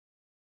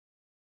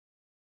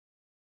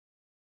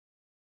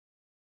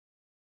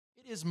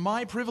It is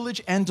my privilege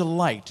and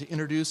delight to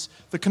introduce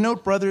the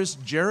Canote Brothers,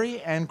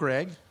 Jerry and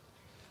Greg.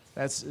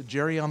 That's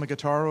Jerry on the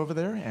guitar over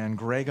there and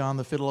Greg on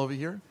the fiddle over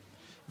here.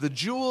 The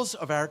jewels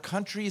of our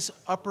country's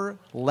upper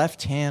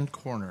left-hand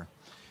corner.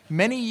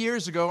 Many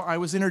years ago, I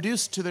was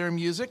introduced to their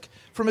music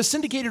from a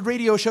syndicated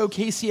radio show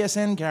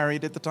KCSN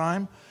carried at the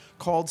time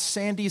called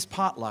Sandy's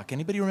Potluck.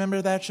 Anybody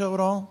remember that show at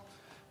all?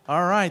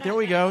 All right, there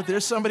we go.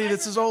 There's somebody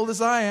that's as old as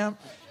I am.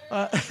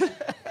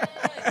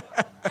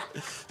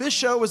 This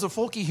show was a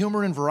folky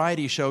humor and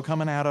variety show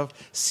coming out of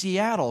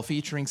Seattle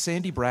featuring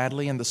Sandy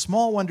Bradley and the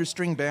Small Wonder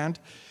String Band,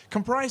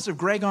 comprised of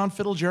Greg on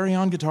fiddle, Jerry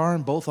on guitar,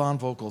 and both on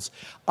vocals.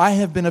 I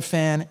have been a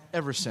fan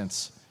ever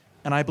since,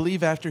 and I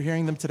believe after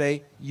hearing them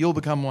today, you'll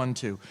become one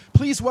too.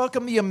 Please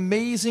welcome the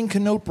amazing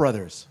Canote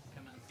Brothers.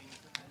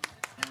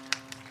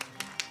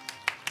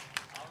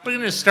 We're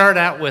going to start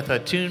out with a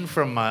tune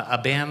from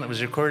a band that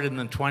was recorded in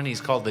the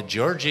 20s called the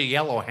Georgia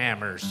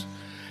Yellowhammers.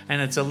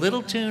 And it's a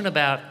little tune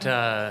about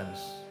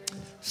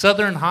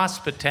Southern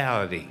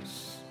hospitality.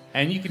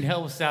 And you can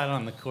help us out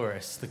on the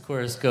chorus. The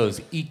chorus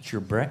goes, eat your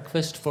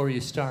breakfast before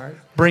you start.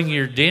 Bring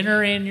your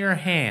dinner in your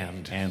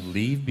hand. And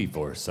leave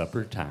before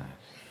supper time.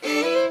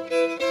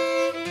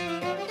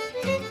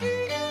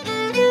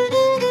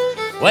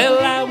 Well,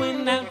 I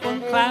went out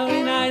one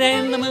cloudy night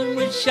and the moon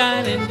was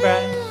shining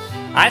bright.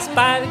 I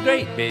spied a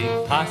great big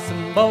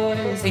possum,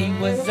 boys, he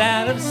was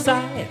out of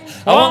sight.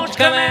 Oh, won't you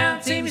come out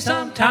and see me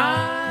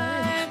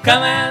sometime?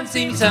 Come out and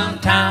see me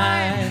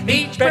sometime.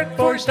 Eat breakfast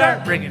before you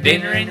start, bring your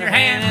dinner in your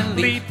hand and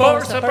leave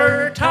for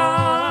supper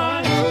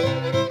time.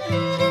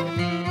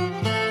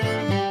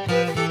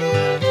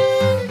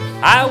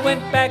 I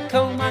went back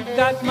home, I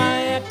got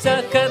my axe,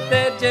 I cut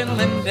that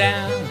gentleman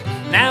down.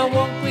 Now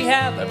won't we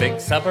have a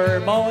big supper,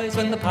 boys,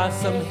 when the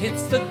possum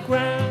hits the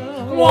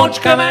ground? Won't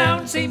you come out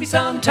and see me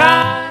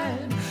sometime?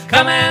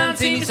 Come out and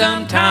see me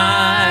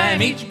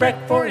sometime. Eat your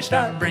breakfast before you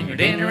start, bring your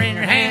dinner in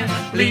your hand,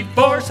 leave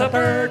for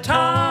supper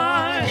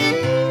time.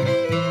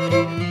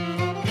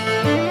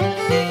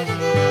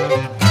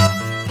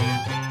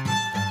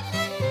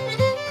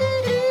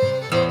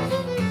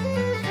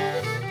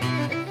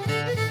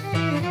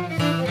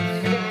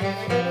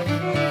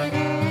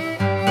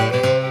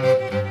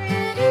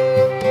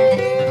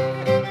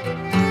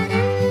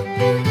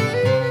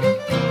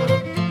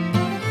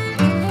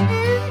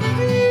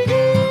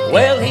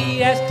 Well,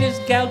 he asked his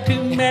gal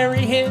to marry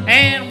him.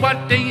 And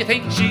what do you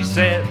think she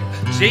said?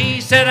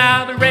 She said,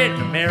 I'll be ready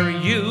to marry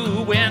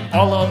you when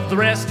all of the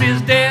rest is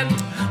dead.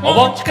 Well,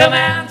 won't you come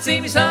out and see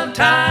me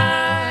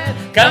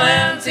sometime? Come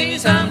out and see me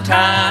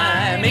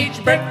sometime. Eat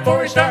your breakfast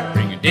before you start,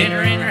 bring your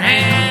dinner in your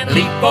hand,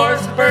 leave for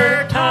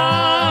supper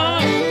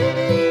time.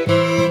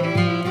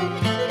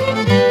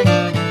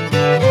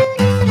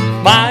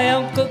 My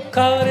uncle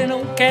caught an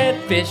old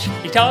catfish.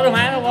 He taught him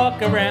how to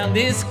walk around.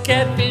 This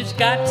catfish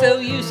got so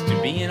used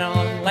to being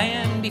on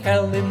land, he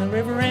fell in the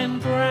river and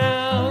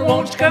drowned.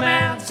 Won't you come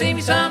out and see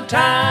me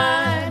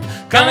sometime?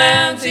 Come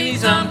out and see me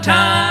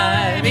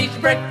sometime. Eat your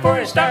breakfast before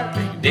you start,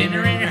 bring your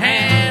dinner in your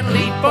hand,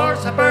 leave for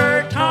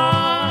supper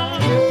time.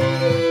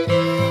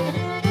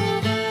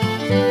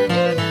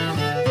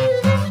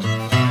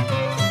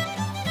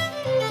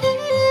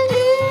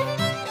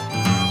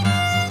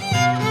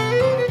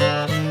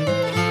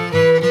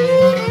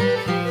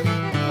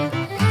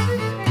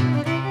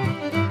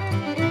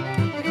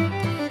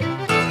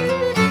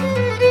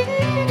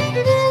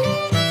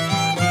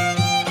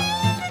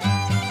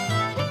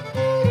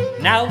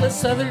 Now the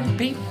southern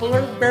people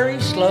are very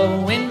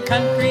slow in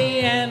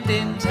country and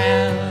in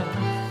town.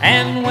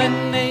 And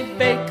when they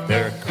bake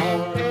their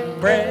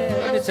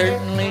cornbread, it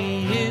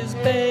certainly is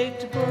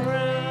baked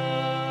brown.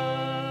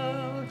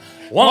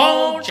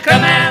 Won't you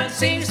come out and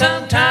see me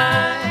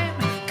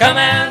sometime? Come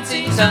out and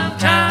see me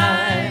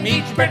sometime.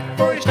 Eat your breakfast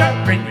before you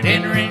start, bring your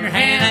dinner in your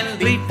hand, and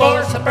leave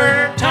for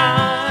supper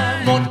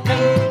time. Won't you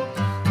come?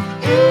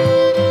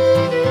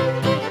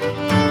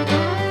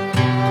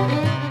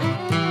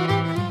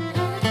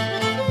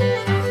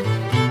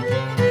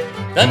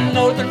 The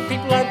northern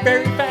people are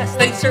very fast,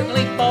 they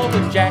certainly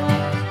follow Jack.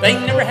 They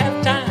never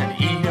have time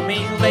to eat a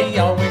meal, they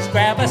always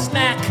grab a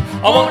snack.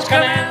 Oh, won't you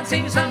come out and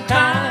see me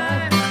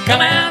sometime?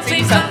 Come out and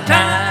see me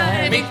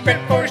sometime. Eat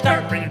breakfast before you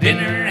start, bring a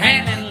dinner in your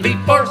hand, and leave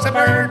for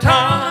supper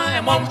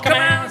time. Won't you come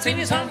out and see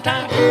me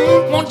sometime?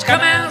 Won't you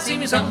come out and see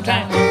me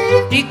sometime?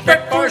 Eat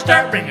breakfast before you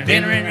start, bring a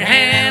dinner in your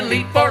hand,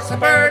 leave for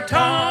supper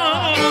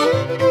time.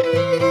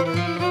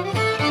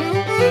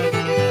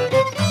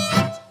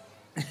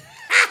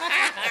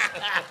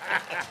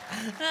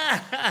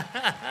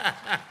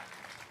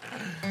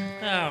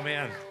 Oh,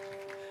 man.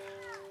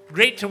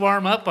 Great to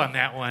warm up on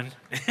that one.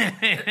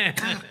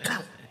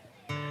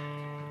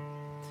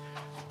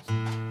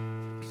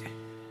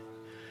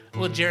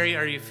 Well, Jerry,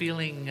 are you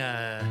feeling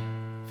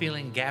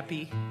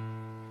gappy?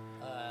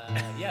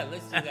 Yeah,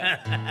 let's do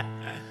that.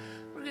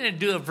 We're going to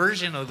do a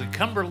version of the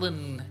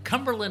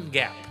Cumberland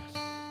Gap.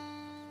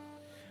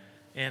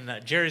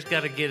 And Jerry's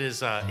got to get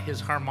his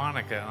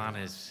harmonica on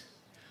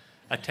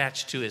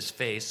attached to his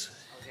face.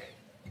 Okay.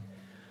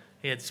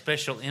 He had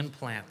special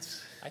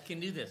implants. I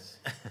can do this.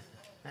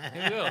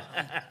 It will.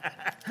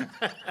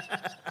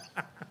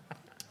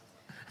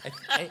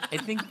 I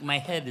think my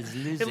head is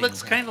losing. It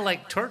looks kind of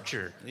like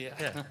torture.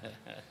 Yeah.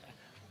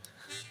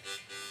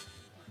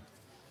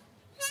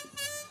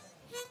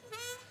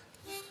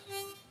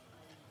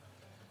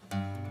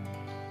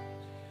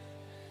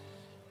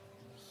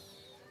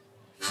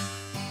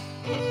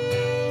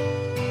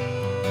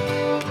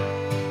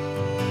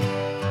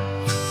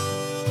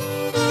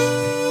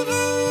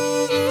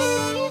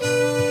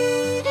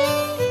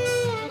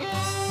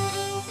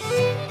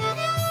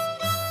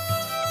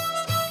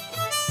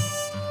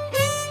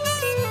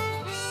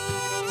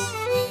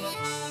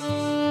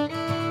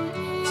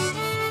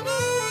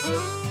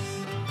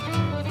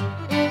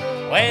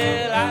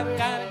 Well, I've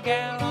got a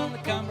gal on the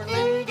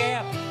Cumberland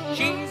Gap.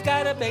 She's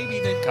got a baby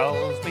that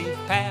calls beef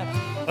pap.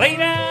 Lay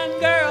down,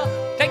 girl,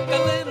 take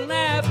a little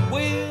nap.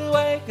 We'll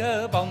wake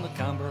up on the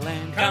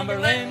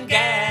Cumberland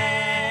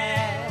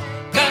Gap.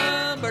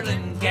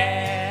 Cumberland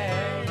Gap.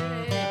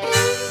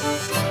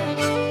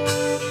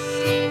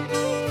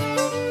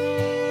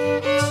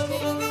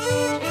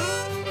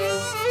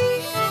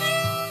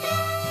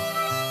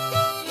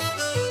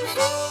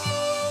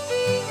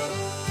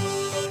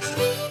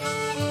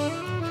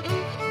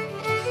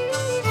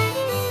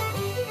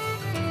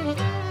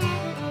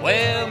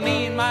 Well,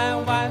 me and my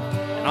wife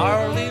and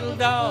our little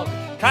dog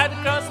tried to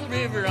cross the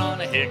river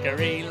on a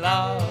hickory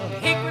log.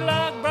 Hickory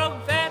log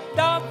broke, that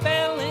dog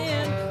fell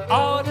in.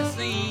 Ought to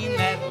seen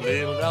that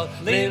little dog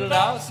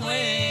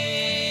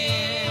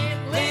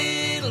swim.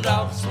 Little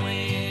dog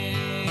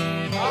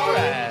swim. All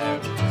right.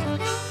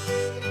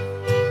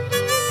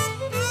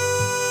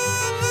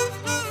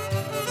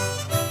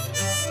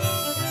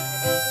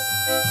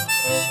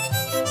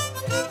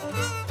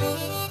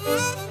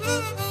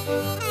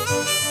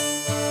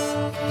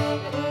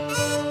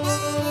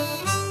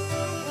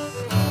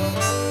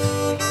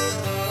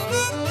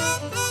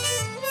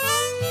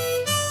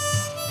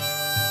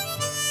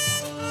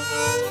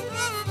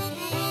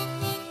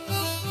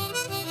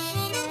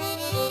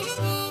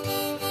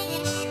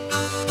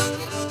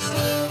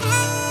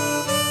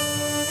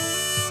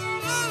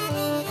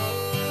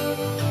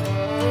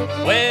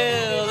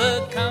 Well,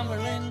 the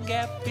Cumberland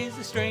Gap is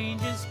the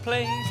strangest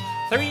place.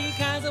 3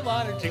 kinds of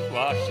water to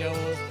wash your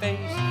face.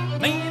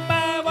 Me and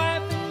my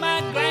wife and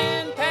my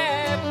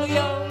grandpap, we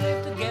all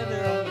live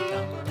together on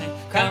the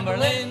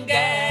Cumberland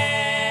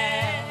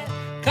Gap.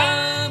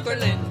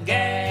 Cumberland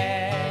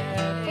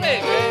Gap.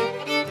 Play, Greg.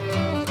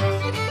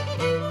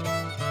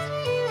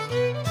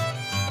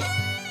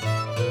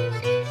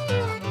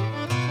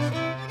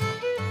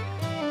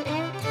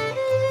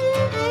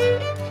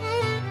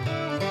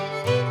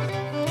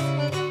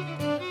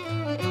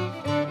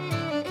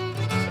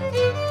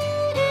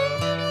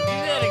 Do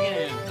that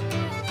again.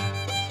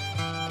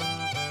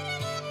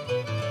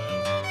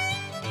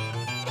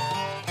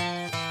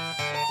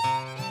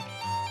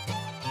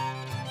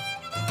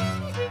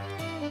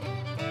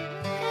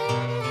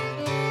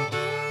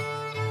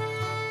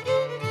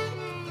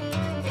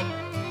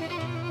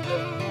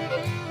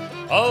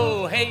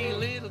 Oh, hey,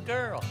 little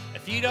girl,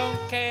 if you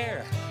don't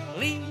care,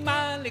 leave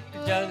my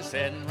liquor jug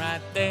sitting right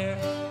there.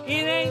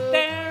 It ain't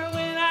there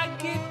when I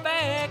get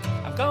back.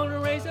 I'm gonna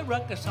raise a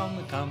ruckus on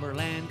the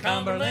Cumberland Gap.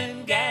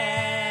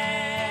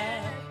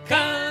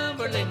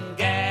 Cumberland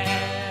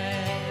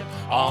Gap.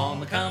 On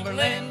the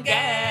Cumberland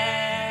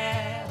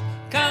Gap.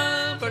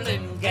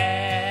 Cumberland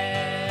Gap.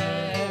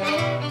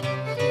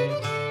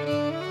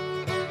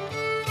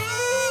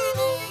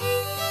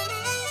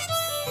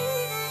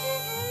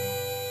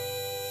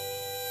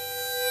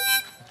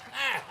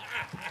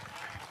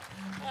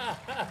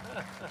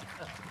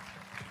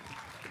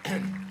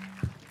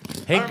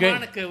 Hey, Greg.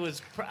 Harmonica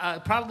was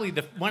probably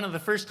one of the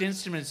first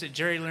instruments that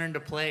Jerry learned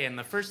to play, and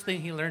the first thing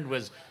he learned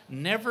was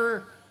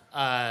never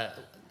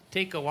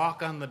take a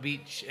walk on the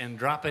beach and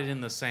drop it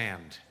in the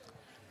sand,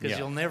 because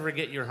you'll never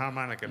get your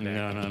harmonica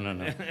back.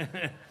 No.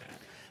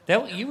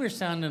 That you were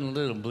sounding a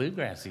little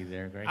bluegrassy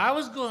there, Greg. I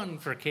was going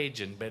for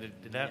Cajun, but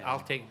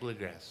I'll take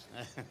bluegrass.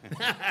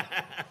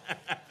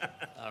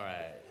 All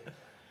right. Let's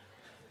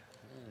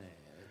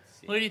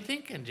see. What are you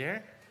thinking, Jerry?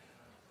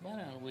 Why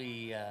don't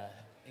we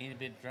ain't a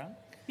bit drunk?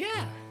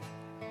 Yeah.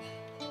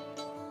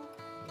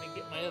 Let me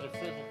get my other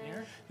fiddle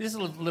here. This is a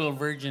little little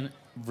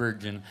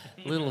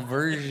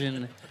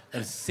version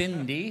of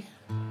Cindy,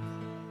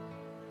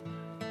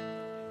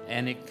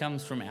 and it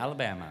comes from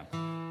Alabama.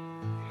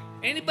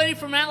 Anybody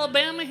from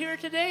Alabama here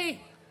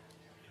today?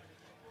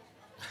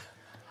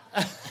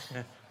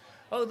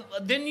 Oh,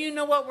 then you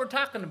know what we're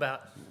talking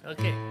about.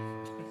 Okay.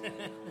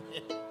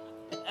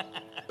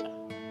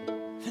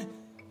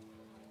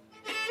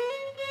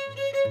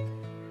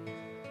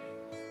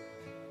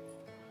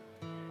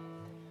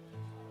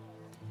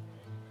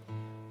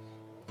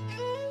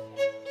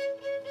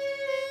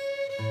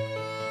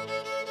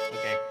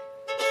 Okay.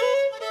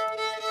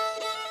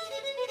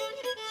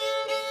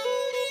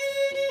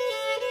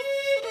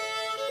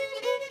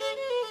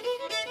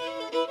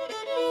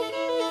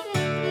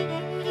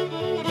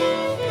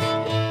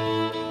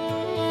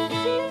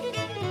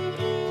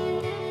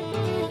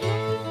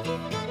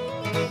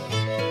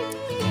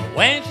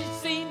 When she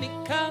seen me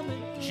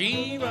coming,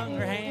 she wrung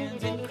her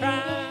hands and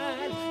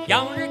cried,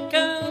 yonder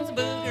comes a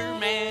booger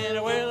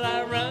man, well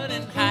I run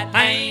and hide.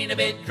 I ain't a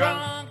bit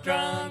drunk,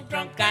 drunk,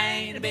 drunk, I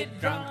ain't a bit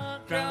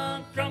drunk,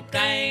 drunk, drunk,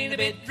 I ain't a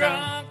bit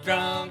drunk,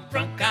 drunk,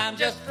 drunk, I'm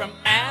just from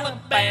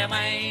Alabama,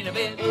 I ain't a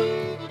bit,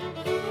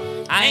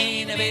 I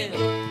ain't a bit,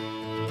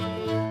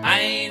 I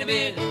ain't a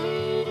bit,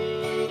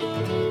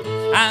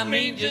 I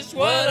mean just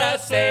what I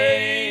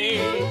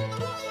say.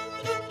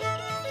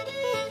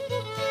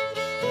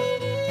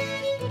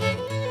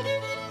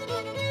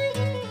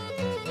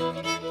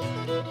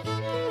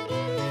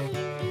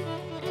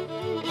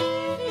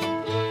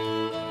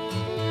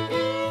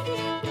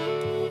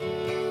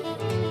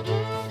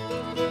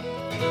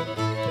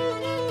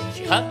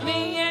 Hugged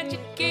me and she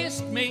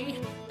kissed me,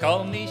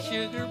 called me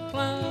sugar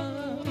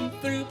plum,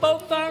 threw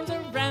both arms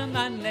around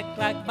my neck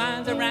like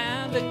vines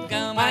around a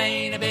gum. I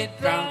ain't a bit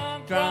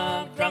drunk,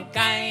 drunk, drunk,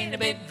 I ain't a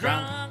bit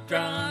drunk,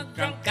 drunk,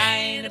 drunk, I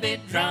ain't a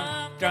bit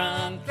drunk,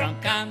 drunk,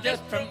 drunk, I'm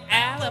just from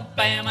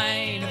Alabama. I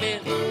ain't a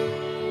bit,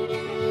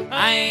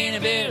 I ain't a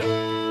bit,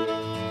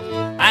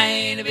 I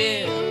ain't a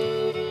bit,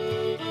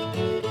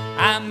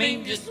 I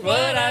mean just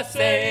what I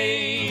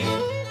say.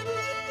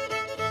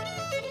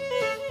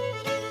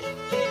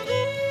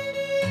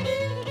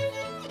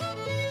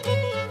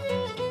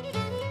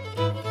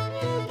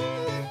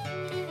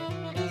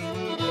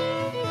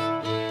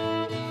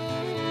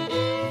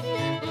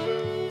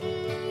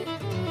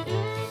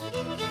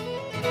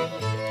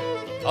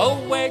 Oh,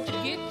 where'd you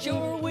get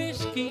your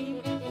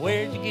whiskey?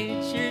 Where'd you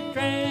get your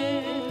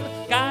dram?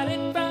 Got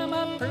it from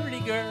a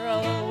pretty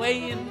girl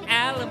away in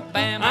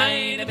Alabama. I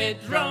ain't a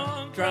bit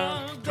drunk,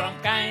 drunk,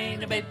 drunk, I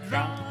ain't a bit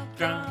drunk,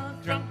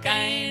 drunk, drunk, I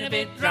ain't a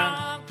bit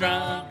drunk,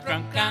 drunk,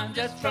 drunk, I'm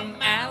just from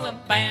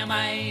Alabama.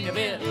 I ain't a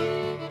bit,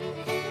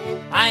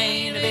 I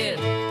ain't a bit,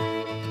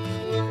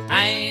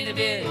 I ain't a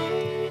bit,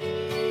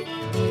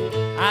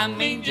 I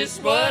mean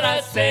just what I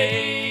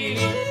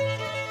say.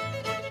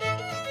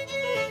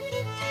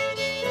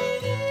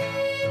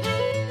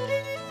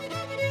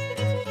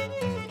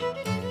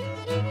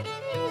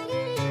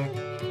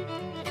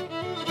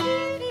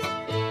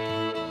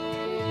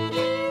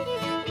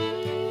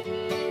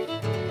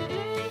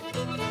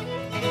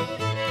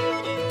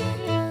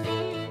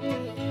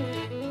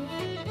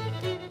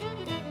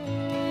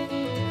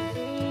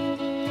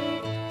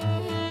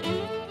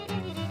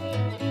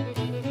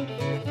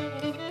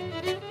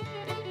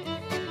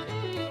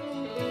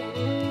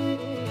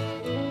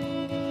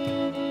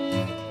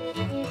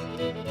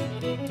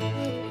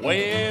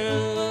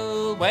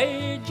 Well,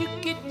 where'd you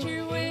get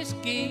your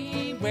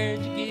whiskey?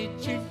 Where'd you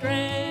get your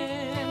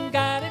dram?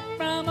 Got it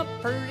from a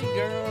pretty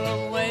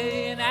girl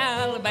away in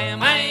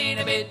Alabama. I ain't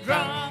a bit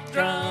drunk,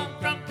 drunk,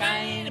 drunk, I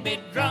ain't a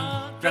bit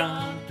drunk,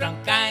 drunk,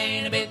 drunk, I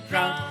ain't a bit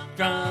drunk,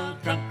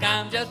 drunk, drunk,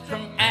 I'm just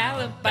from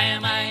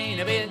Alabama. I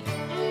ain't a bit,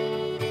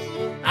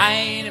 I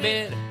ain't a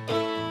bit,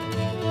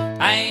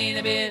 I ain't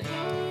a bit,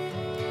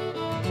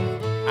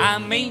 I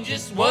mean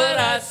just what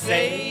I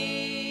say.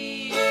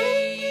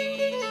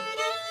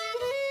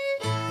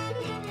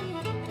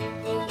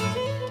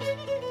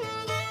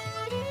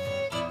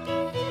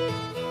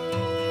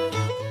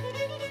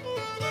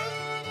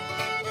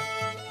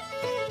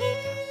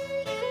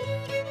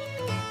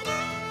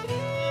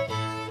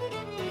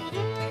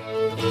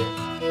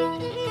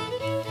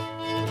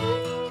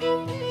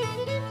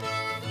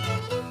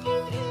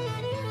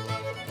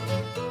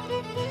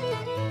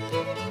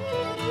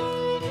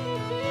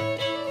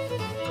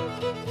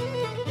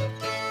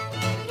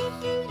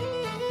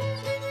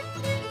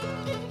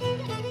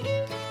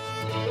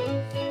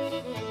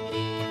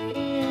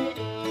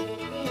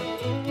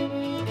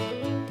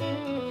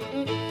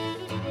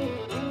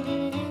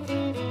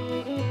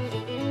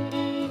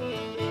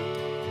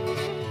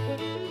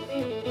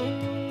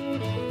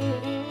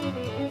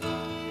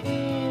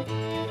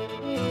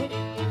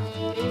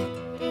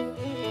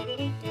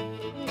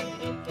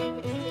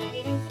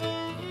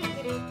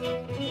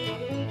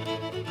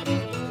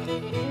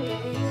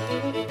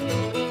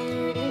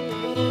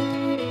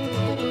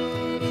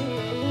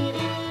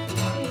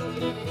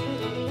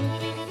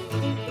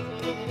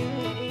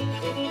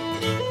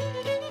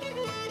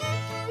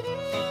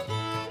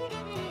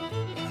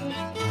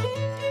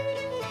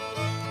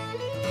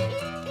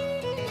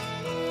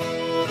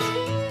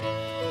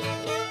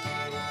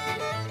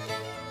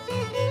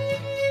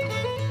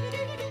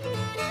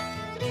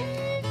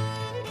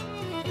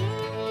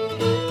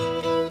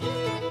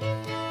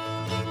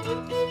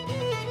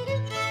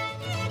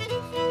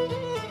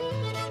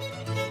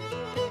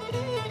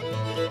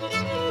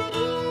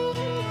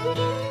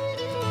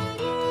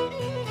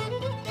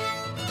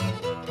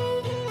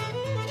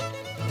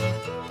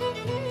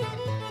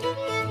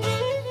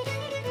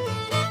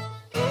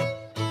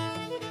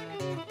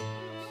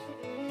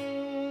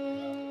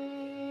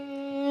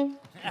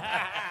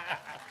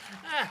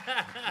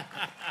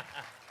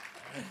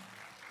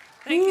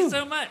 Thank you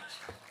so much.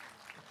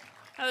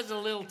 That was a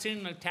little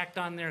tune I tacked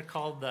on there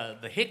called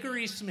the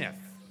Hickory Smith.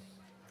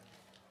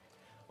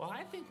 Well,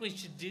 I think we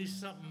should do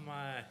something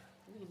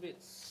little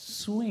bit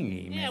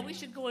swingy. Yeah, maybe. we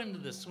should go into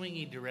the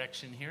swingy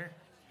direction here.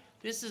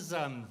 This is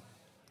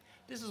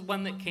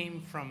one that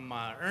came from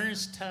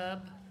Ernest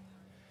Tubb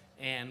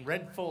and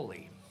Red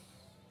Foley.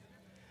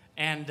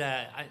 And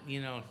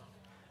you know,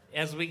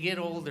 as we get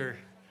older,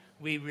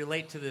 we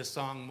relate to this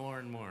song more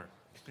and more.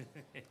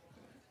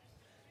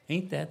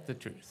 Ain't that the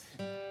truth?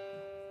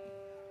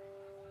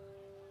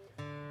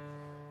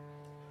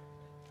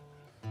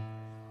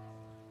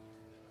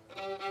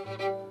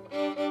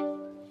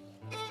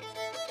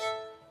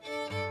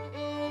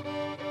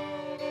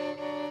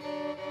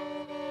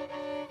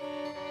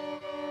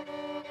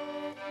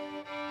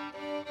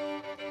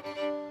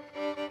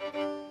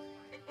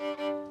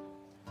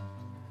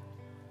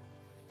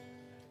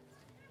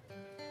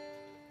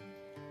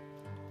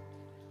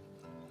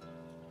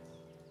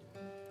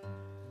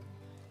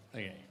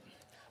 Okay.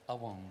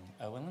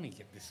 Well, let me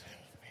get this out of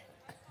the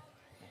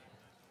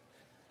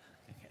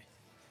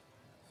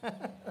way. Okay.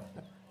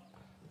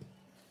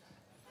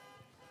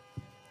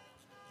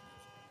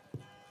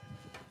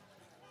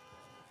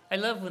 I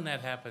love when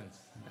that happens.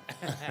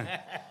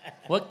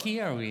 What key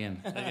are we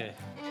in? Okay.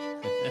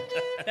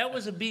 That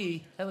was a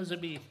B. That was a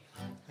B.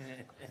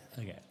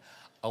 Okay.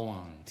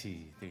 1, 2,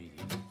 3.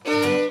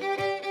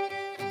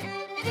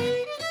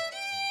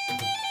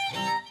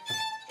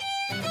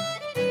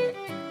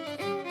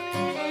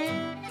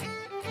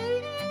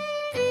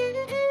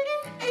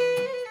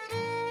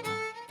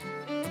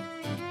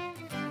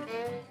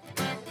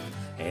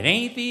 It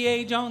ain't the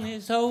age on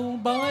this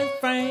old boy's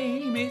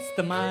frame, it's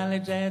the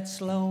mileage that's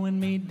slowing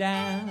me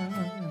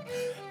down.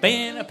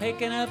 Been a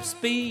picking up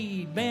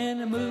speed,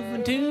 been a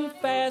moving too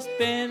fast,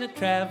 been a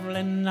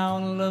traveling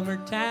all over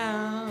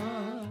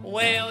town.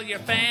 Well, your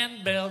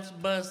fan belt's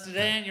busted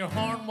and your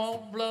horn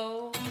won't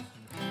blow.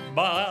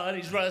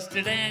 Body's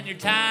rusted and your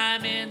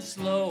timing's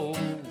slow.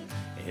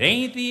 It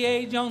ain't the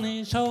age on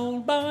this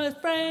old boy's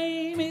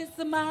frame, it's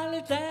the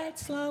mileage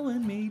that's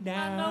slowing me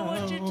down. I know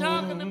what you're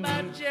talking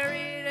about, Jerry.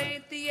 It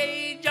ain't the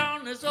age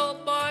on this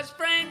old boy's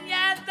frame.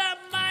 Yeah, the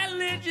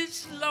mileage is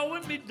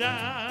slowing me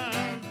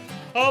down.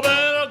 Oh,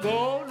 better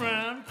go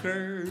around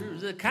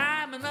curves,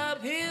 climbing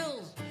up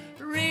hills,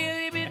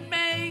 really been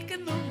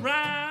making the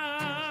round.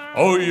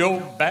 Oh, your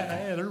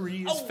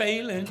battery is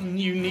failing,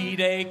 you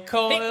need a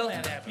coil.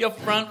 Hey, Your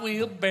front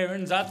wheel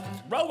bearings are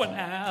throwing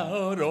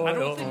out oil. I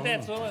don't think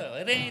that's oil.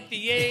 It ain't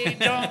the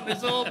age on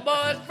this old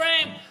boy's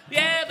frame.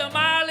 Yeah, the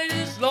mileage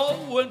is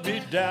slowing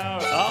me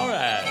down. All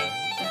right.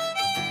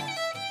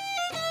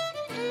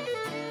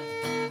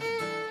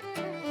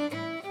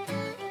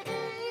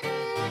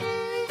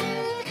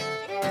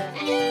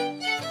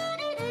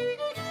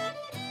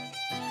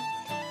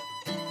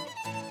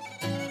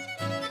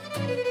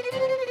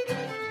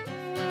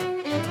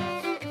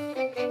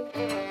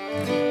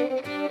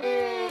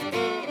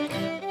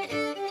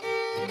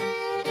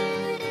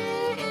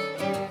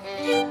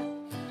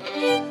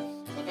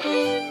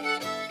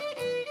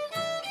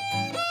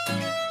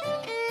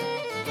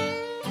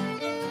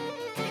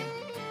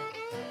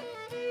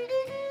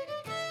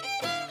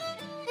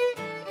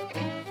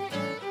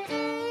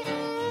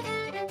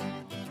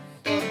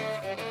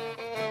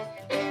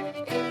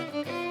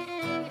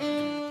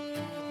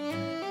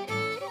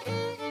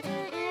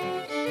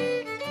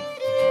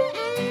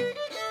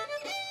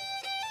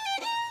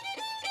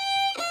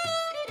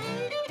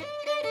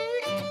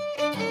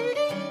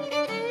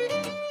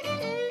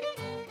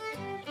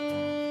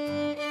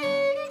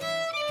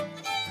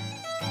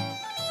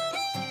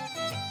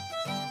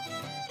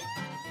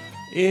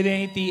 It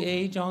ain't the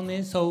age on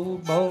this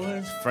old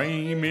boy's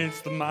frame,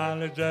 it's the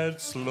mileage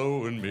that's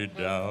slowing me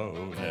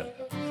down.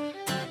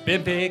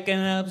 Been picking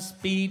up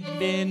speed,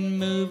 been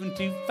moving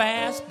too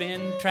fast,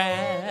 been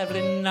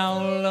traveling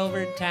all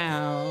over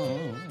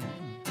town.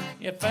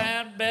 Your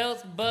fan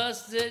belt's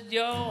busted,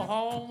 your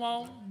horn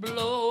won't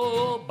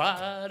blow.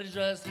 Body's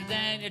rusted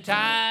and your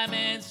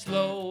timing's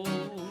slow.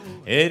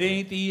 It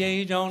ain't the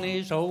age on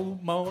this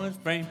old boy's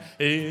frame,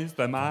 it's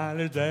the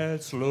mileage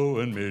that's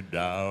slowing me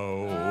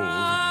down.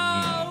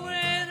 Oh,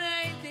 it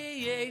ain't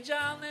the age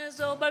on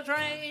this old boy's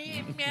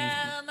frame.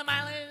 Yeah, the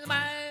mileage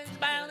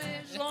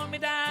slowing me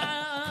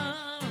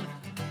down.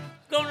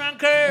 Going around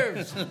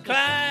curves,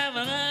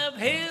 climbing up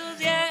hills.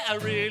 Yeah, I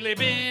really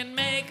been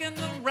making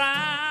the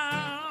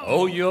round.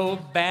 Oh, your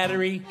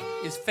battery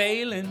is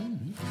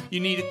failing. You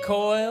need a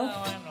coil.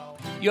 Oh, I know.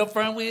 Your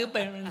front wheel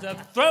bearings are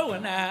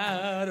throwing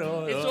out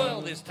oil. It's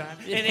oil this time.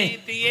 It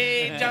ain't the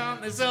age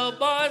on this old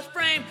boy's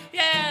frame.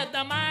 Yeah,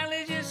 the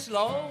mileage is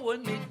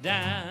slowing me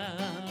down.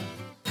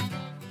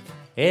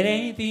 It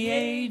ain't the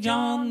age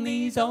on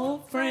these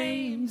old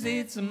frames,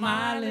 it's the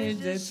mileage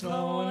that's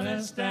slowing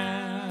us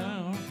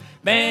down.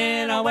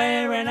 Been a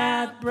wearing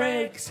out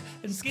brakes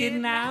and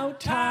skidding out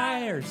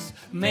tires.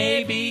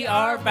 Maybe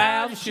our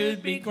valves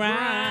should be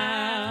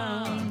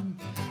ground.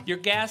 Your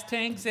gas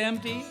tank's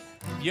empty,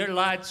 your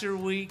lights are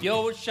weak,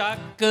 your shock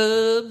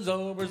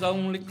absorber's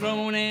only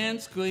groan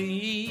and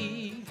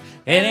squeak.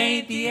 It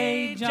ain't the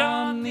age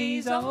on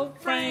these old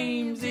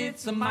frames,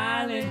 it's the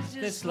mileage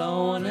that's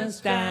slowing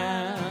us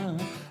down.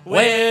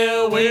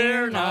 Well,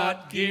 we're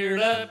not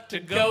geared up to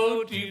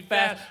go too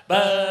fast,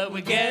 but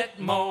we get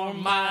more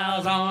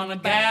miles on a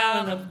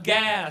gallon of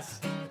gas.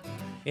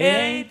 It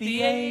ain't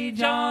the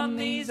age on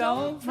these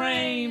old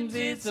frames,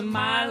 it's the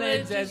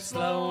mileage that's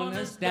slowing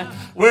us down.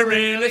 We're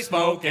really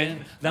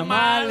smoking the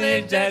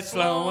mileage that's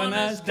slowing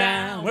us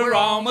down. We're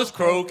almost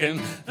croaking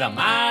the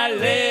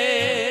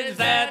mileage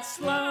that's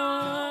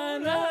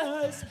slowing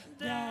us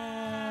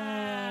down.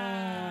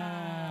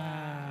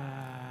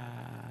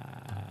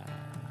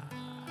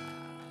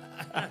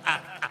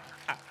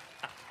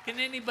 Can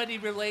anybody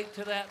relate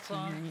to that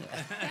song?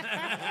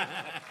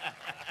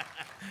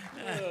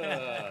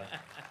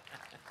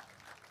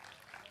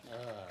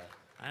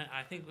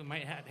 I think we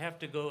might have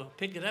to go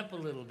pick it up a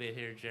little bit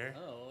here, Jerry.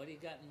 Oh, what do you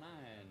got in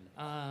mind?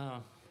 I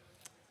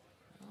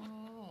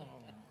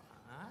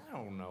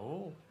don't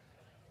know.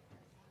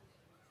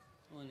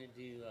 I want to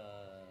do,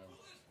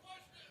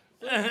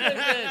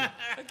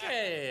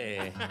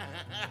 Okay.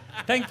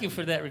 Thank you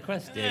for that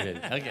request,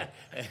 David. Okay.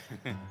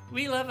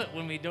 We love it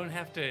when we don't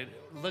have to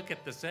look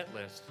at the set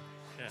list.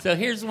 Yeah. So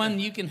here's one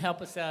you can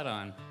help us out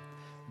on.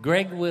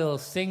 Greg will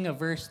sing a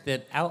verse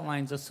that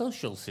outlines a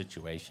social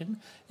situation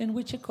in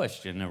which a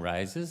question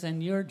arises,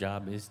 and your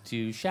job is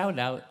to shout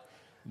out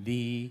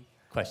the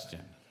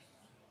question.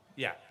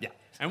 Yeah.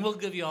 And we'll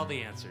give you all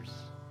the answers.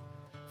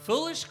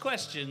 Foolish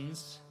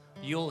questions,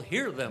 you'll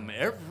hear them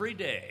every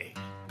day.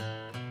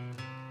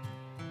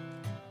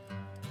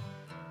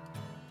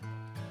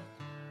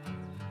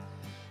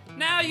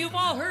 Now, you've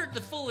all heard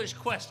the foolish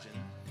question,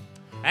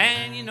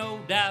 and you no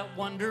doubt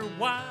wonder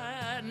why.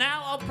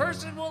 Now a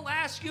person will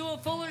ask you a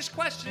foolish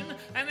question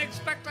and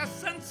expect a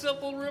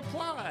sensible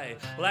reply.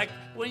 Like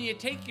when you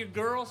take your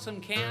girl some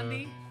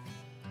candy,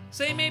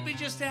 say maybe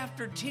just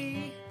after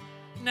tea.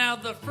 Now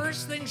the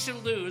first thing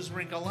she'll do is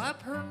wrinkle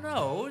up her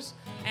nose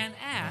and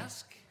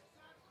ask,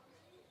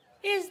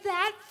 "Is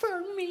that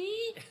for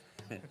me?"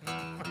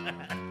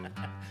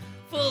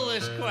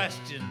 Foolish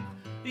question.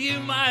 You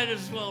might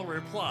as well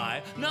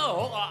reply,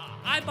 "No,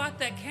 I bought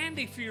that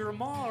candy for your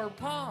ma or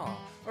pa,"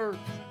 or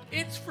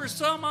 "It's for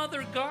some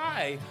other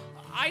guy.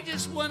 I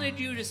just wanted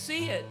you to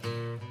see it.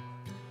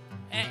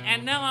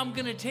 And now I'm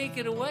going to take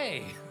it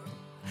away."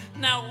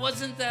 Now,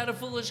 wasn't that a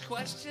foolish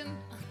question?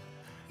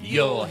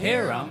 You'll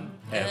hear them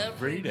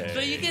every day. So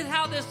you get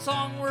how this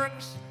song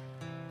works?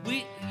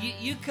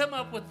 You come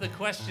up with the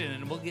question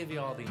and we'll give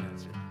you all the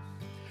answers.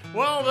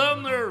 Well,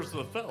 then there's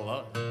the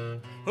fella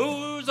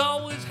who's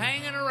always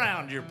hanging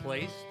around your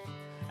place,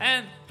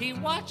 and he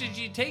watches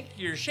you take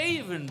your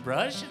shaving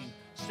brush and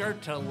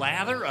start to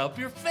lather up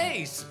your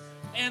face.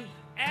 And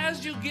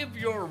as you give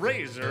your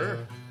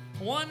razor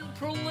one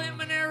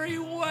preliminary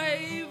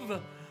wave,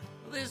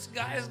 this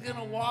guy's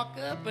gonna walk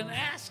up and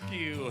ask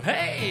you,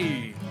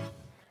 "Hey!"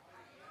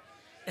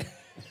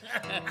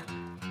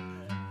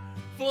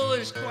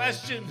 Foolish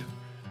question.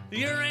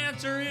 Your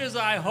answer is,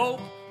 I hope,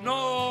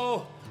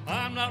 "No,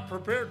 I'm not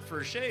prepared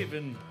for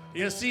shaving.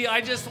 You see,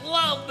 I just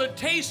love the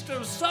taste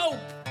of soap.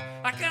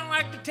 I kind of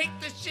like to take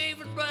the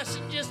shaving brush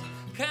and just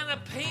kind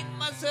of paint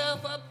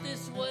myself up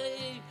this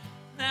way."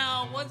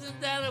 Now, wasn't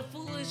that a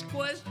foolish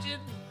question?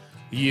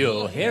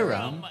 You'll hear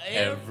them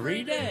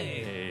every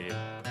day.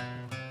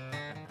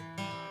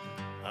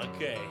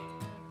 Okay,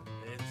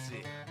 let's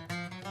see.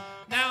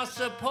 Now,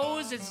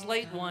 suppose it's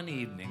late one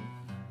evening,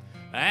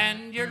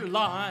 and you're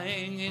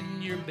lying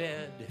in your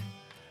bed,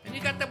 and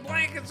you got the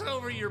blankets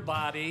over your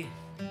body,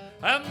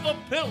 and the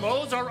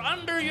pillows are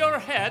under your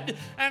head,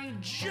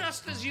 and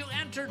just as you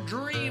enter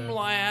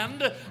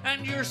dreamland,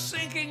 and you're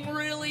sinking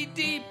really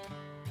deep,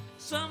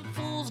 some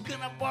fool's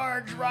gonna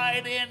barge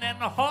right in and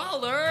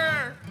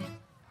holler.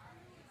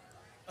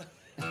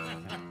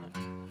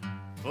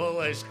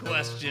 Foolish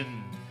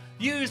question.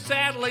 You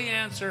sadly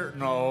answer,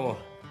 "No,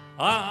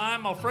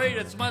 I'm afraid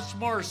it's much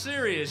more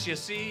serious, you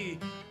see.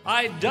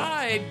 I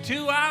died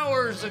 2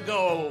 hours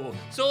ago.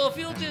 So if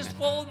you'll just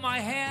fold my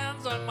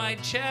hands on my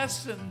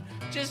chest and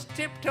just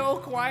tiptoe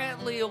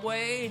quietly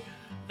away."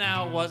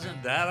 Now,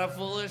 wasn't that a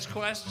foolish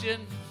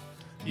question?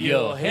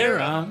 You'll hear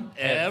them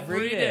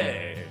every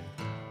day.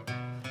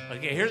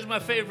 Okay, here's my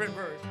favorite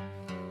verse.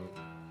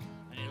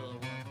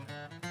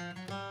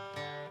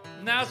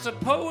 Now,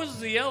 suppose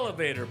the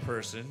elevator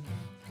person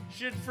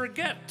should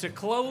forget to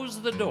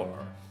close the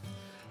door,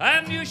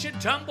 and you should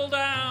tumble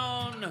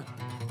down,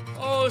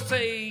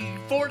 say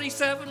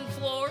 47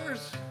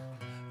 floors.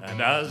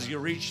 And as you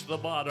reach the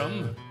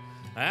bottom,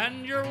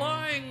 and you're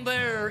lying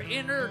there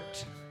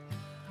inert,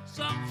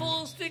 some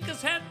fool stick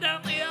his head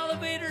down the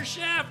elevator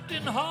shaft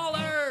and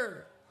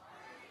holler.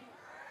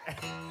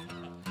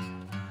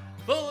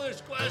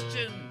 Foolish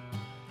question.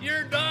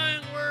 Your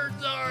dying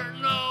words are,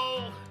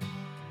 "No,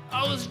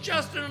 I was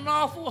just in an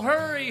awful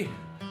hurry,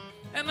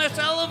 and this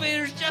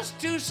elevator's just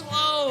too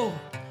slow.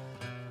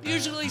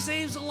 Usually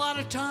saves a lot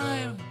of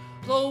time,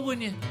 though,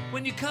 when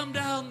you come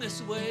down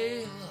this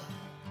way."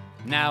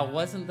 Now,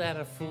 wasn't that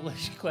a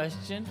foolish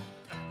question?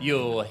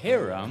 You'll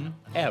hear them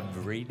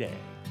every day.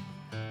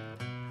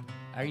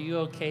 Are you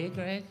okay,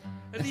 Greg?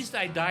 At least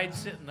I died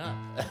sitting up.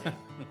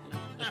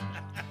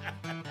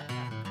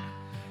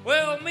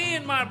 Well, me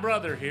and my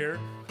brother here,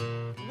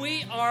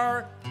 we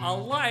are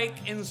alike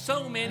in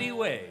so many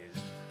ways.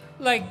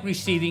 Like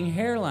receding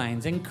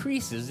hairlines and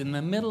creases in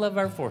the middle of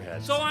our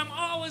foreheads. So I'm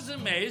always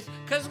amazed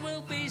because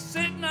we'll be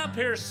sitting up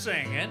here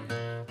singing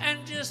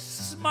and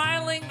just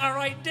smiling our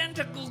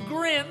identical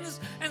grins,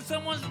 and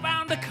someone's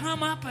bound to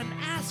come up and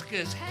ask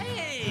us,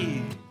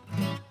 hey.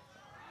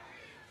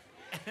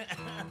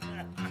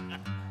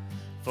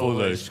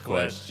 Foolish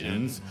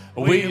questions.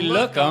 We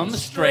look 'em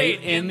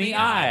straight in the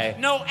eye.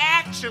 No,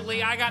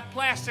 actually, I got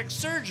plastic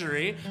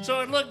surgery, so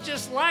it looked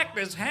just like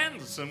this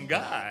handsome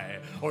guy.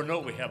 Or no,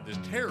 we have this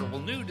terrible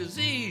new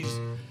disease.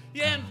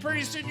 Yeah, and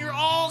pretty soon you're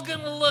all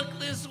gonna look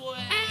this way.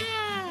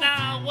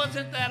 Now,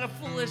 wasn't that a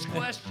foolish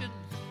question?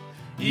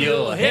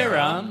 You'll hear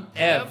 'em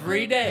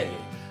every day.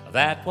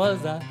 That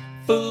was a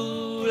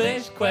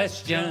foolish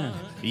question.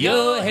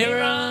 You'll hear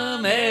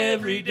 'em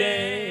every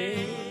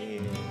day.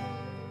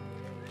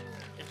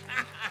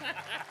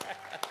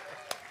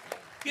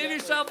 Give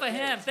yourself a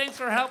hand. Thanks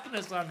for helping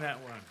us on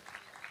that one.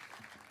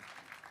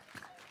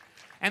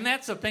 And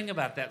that's the thing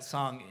about that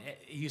song.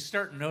 You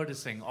start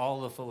noticing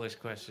all the foolish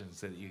questions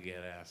that you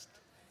get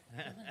asked.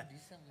 Do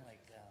something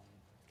like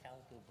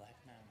Calico Black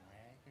Mountain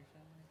Rag or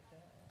something like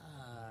that?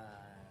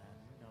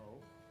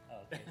 No.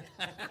 Oh,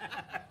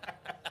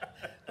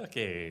 okay.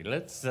 Okay,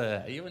 let's,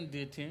 you want to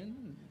do a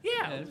tune?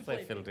 Yeah, Let's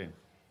play a fiddle tune.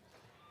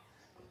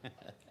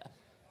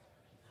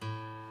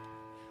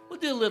 We'll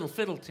do a little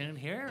fiddle tune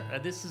here.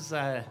 This is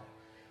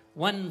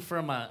one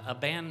from a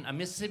band, a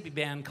Mississippi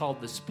band called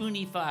the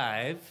Spoony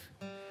Five.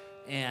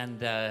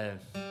 And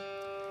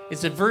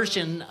it's a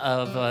version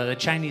of the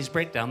Chinese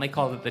breakdown. They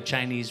call it the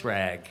Chinese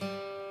rag.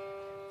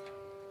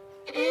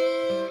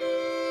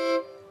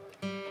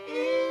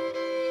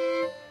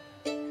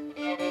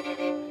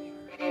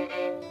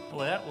 Well,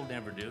 that will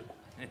never do.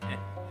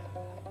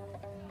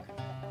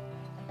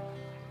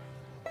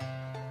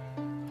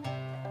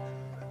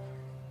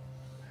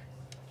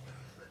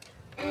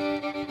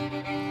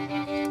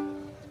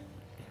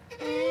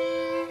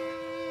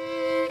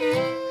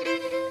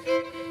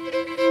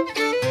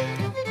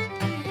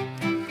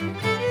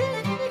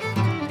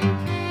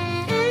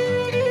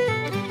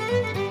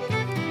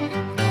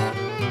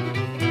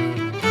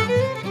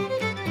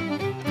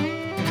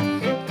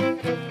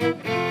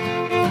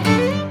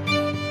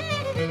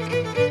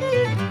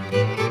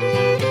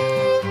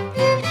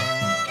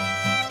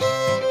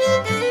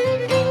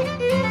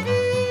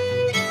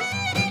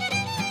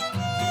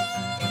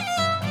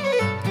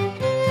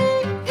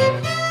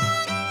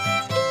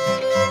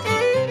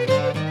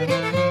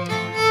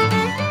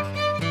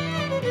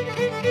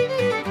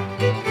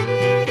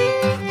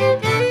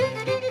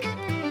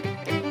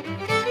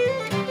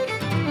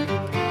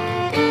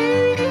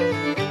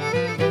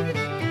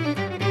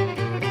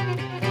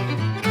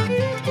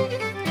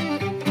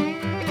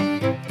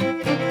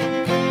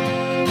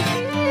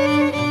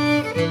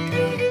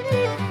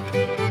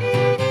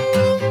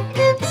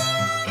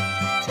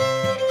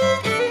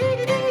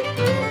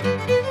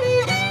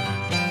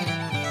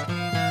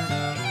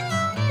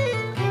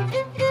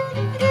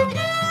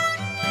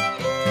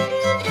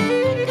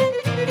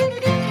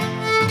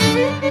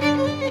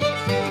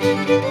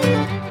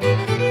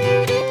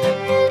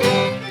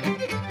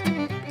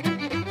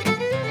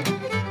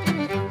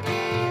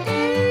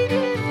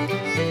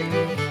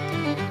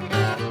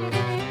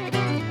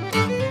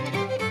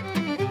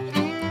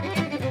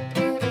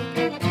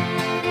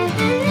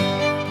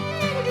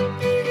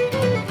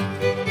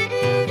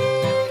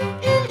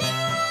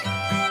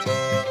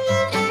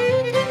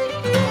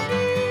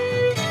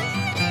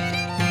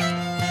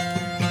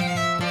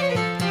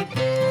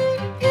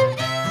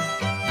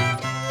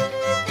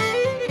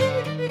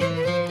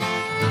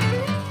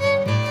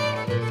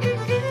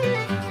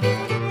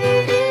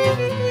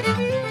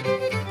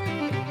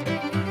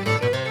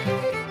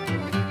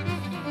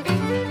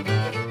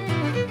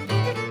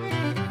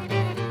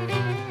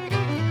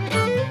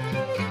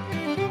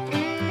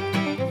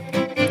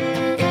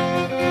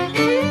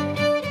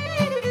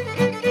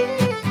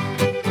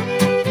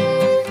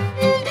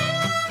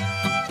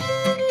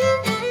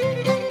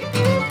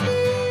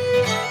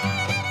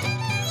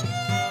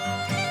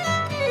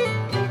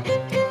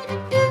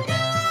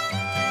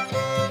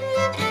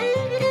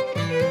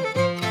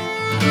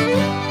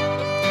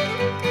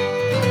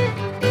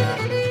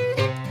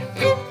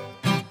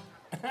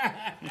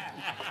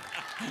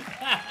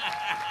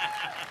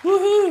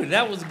 Woohoo!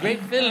 That was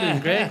great fiddling,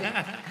 Greg.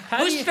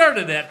 Who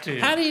started that tune?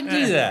 How do you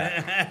do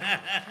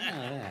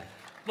that?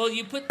 Well,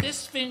 you put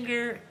this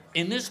finger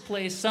in this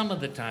place some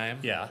of the time.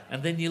 Yeah.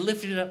 And then you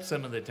lift it up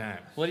some of the time.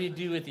 What do you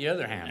do with the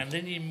other hand? And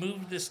then you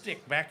move the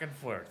stick back and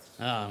forth.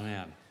 Oh,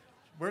 man.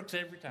 Works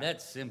every time.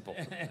 That's simple.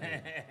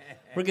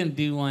 We're going to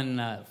do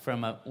one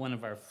from one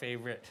of our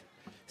favorite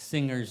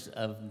singers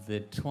of the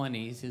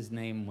 20s. His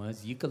name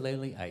was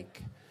Ukulele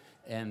Ike.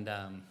 And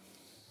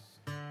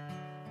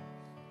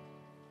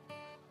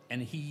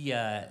he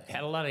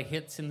had a lot of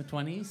hits in the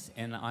 20s,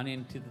 and on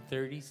into the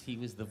 30s, he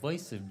was the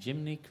voice of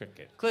Jiminy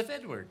Cricket. Cliff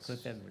Edwards.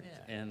 Cliff Edwards.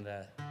 Yeah. And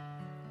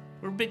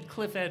we're big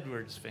Cliff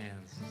Edwards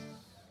fans.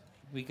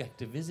 we got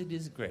to visit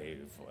his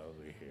grave while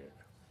we're here.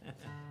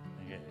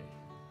 Okay.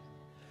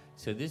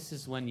 So this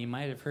is one you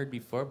might have heard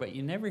before, but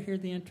you never hear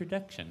the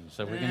introduction,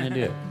 so we're going to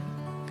do it.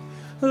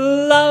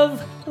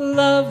 Love,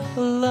 love,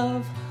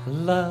 love,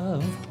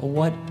 love,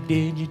 what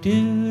did you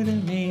do to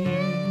me?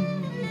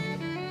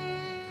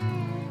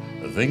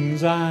 The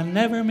things I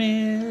never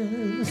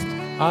missed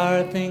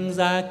are things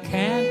I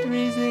can't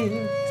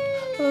resist.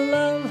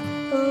 Love,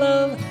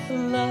 love,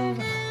 love,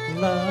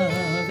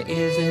 love,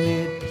 isn't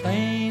it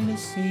plain to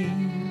see?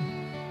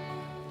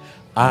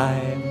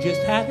 I've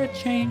just had a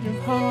change of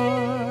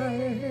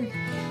heart.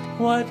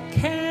 What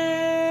can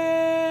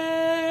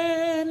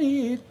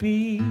it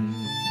be?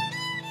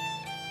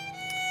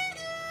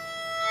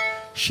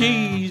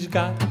 She's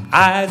got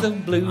eyes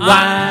of blue.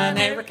 I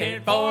never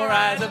cared for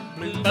eyes of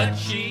blue, but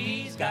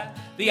she's got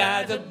the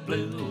eyes of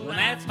blue, and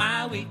that's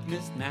my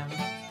weakness now.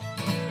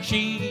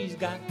 She's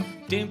got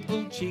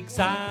dimpled cheeks.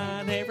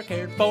 I never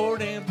cared for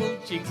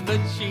dimpled cheeks,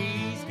 but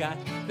she's got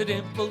the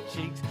dimpled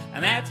cheeks,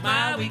 and that's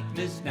my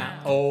weakness now.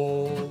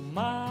 Oh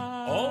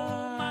my,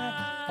 oh my,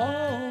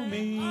 oh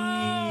me,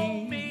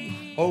 oh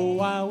me. Oh,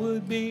 I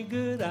would be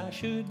good, I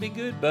should be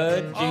good,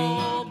 but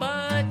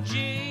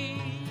gee,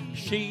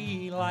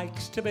 she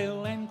likes to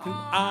bill and coo.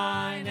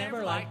 I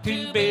never liked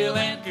to bill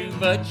and coo,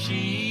 but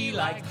she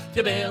likes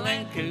to bill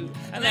and coo,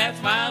 and that's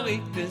my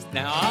weakness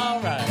now.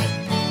 All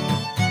right.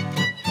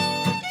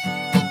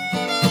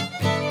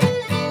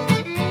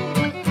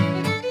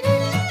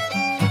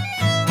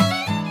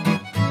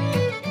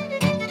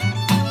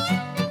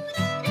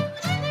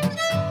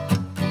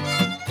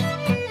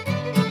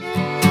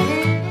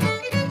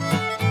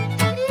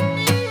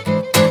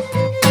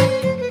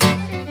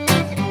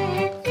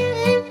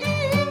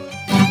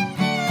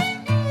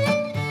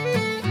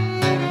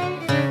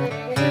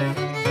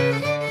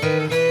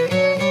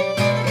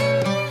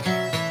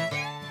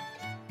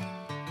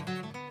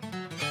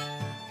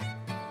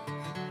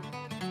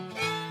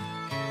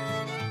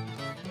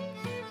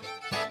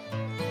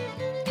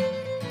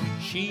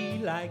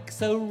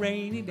 A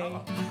rainy day.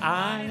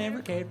 I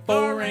never cared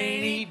for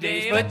rainy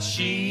days, but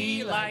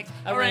she likes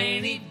a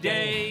rainy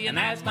day, and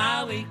that's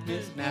my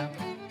weakness now.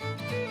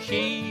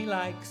 She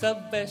likes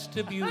a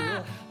vestibule.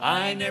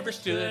 I never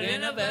stood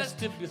in a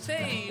vestibule.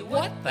 Say,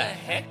 what the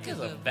heck is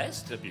a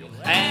vestibule?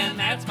 And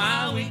that's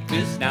my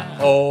weakness now.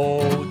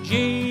 Oh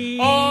gee,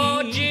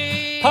 poor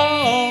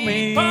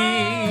me,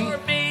 poor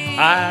me.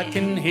 I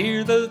can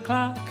hear the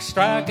clock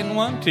striking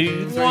 1,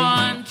 2, 3.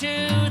 1,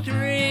 2,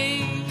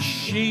 3.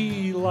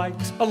 She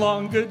likes a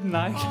long good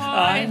night.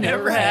 I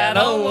never had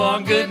a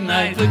long good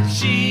night, but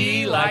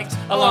she likes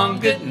a long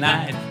good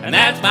night, and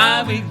that's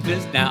my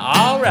weakness now.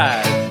 All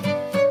right.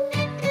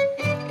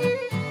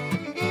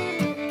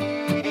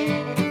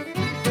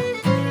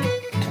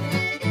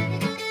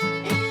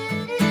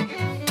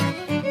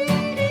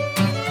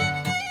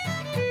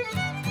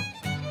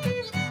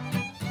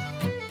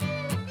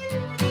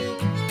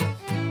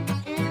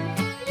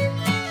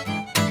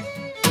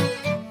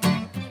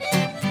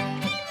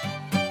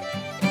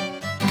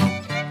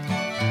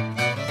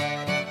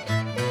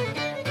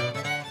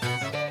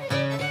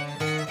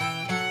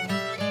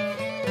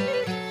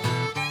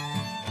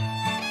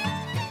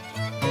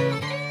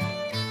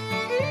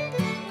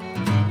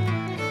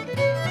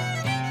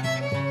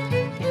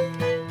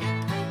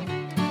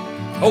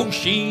 Oh,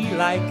 she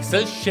likes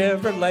a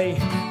Chevrolet.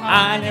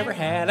 I never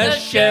had a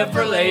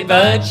Chevrolet,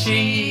 but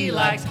she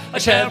likes a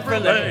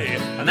Chevrolet,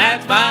 and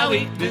that's my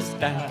weakness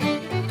now.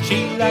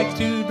 She likes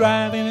to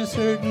drive in a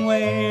certain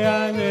way.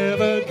 I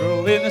never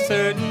drove in a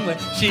certain way.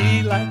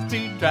 She likes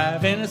to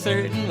drive in a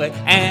certain way,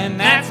 and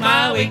that's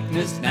my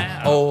weakness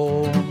now.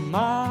 Oh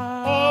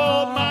my,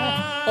 oh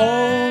my,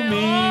 oh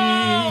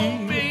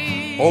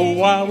me,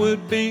 oh I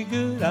would be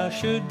good, I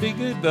should be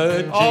good,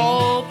 but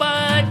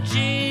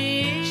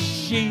gee,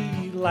 she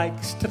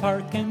likes to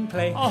park and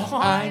play.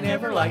 I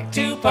never like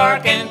to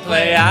park and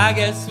play. I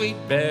guess we'd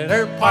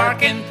better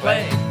park and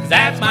play, 'cause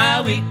that's my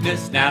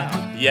weakness now.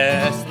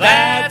 Yes,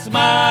 that's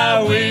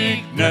my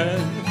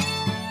weakness.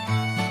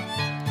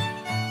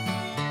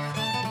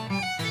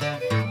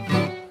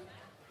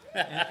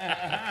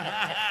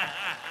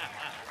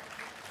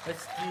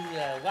 Let's do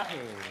Wahoo.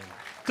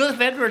 Cliff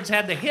Edwards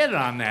had the hit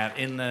on that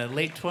in the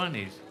late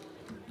 20s.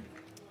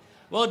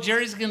 Well,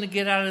 Jerry's going to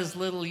get out his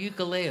little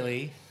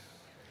ukulele.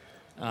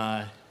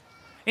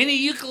 Any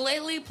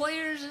ukulele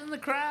players in the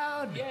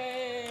crowd?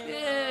 Yay!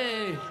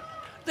 Yay!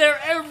 They're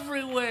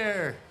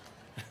everywhere.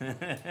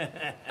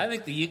 I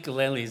think the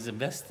ukulele is the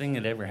best thing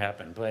that ever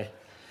happened. Play.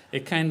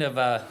 It kind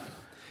of,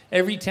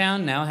 every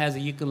town now has a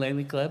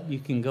ukulele club. You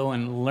can go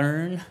and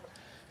learn,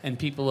 and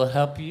people will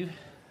help you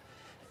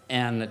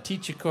and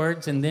teach you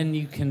chords, and then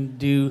you can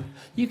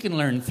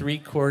learn 3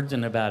 chords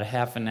in about a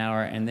half an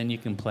hour, and then you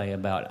can play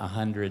about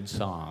 100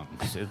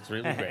 songs. It's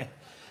really great.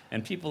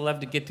 And people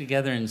love to get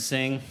together and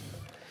sing.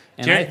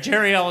 And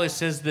Jerry always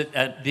says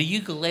that the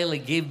ukulele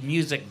gave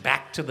music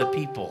back to the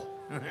people.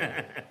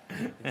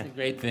 It's a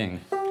great thing.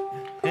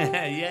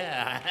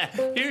 Yeah.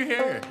 Hear,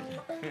 hear.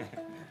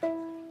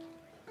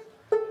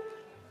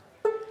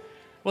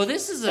 Well,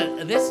 this is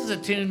a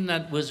tune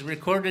that was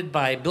recorded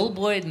by Bill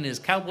Boyd and his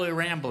Cowboy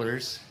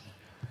Ramblers,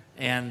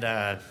 and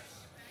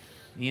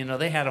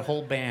they had a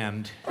whole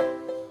band,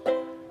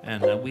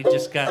 and we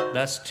just got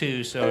us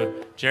two. So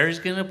Jerry's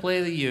gonna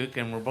play the uke,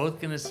 and we're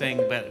both gonna sing.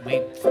 But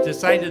we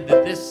decided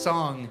that this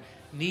song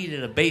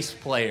needed a bass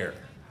player.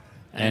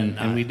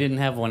 And we didn't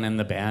have one in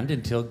the band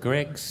until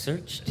Greg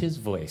searched his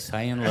voice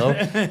high and low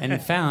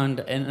and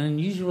found an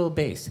unusual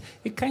bass.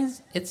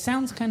 It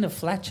sounds kind of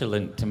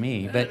flatulent to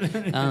me, but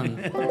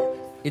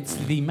it's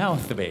the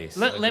mouth bass.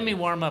 Let me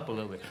warm up a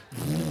little bit.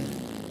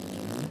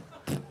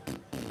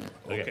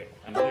 Okay,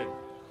 I'm good.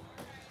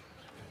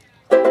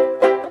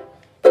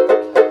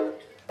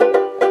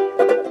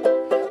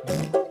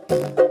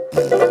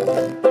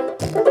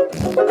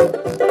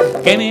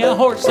 Give me a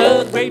horse,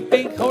 a great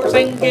big horse,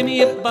 and give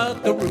me a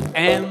buckaroo,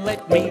 and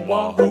let me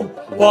wahoo,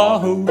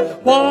 wahoo,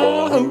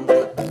 wahoo.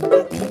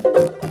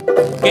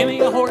 Give me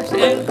a horse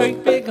and a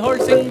great big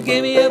horse, and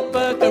give me a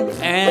buckaroo,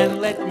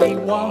 and let me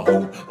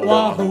wahoo,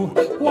 wahoo,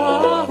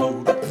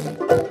 wahoo.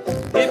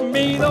 Give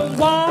me those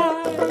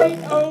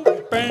wide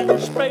open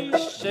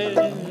spaces.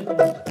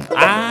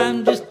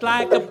 I'm just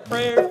like a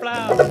prairie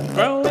flower,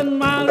 growing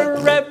wilder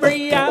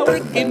every hour.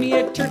 Give me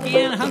a turkey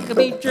and a hunk of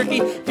beef jerky,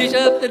 dish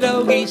up the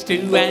doggies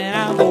too, and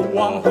I'll go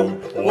wahoo,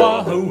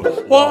 wahoo,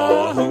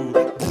 wahoo.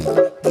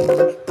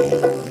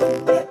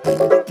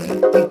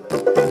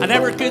 I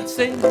never could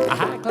sing a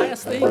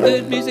high-class thing,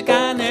 good music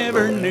I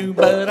never knew,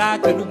 but I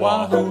could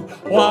wahoo,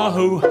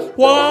 wahoo,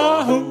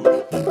 wahoo.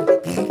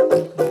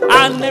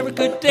 I never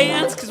could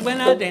dance, 'cause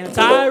when I dance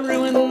I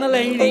ruin the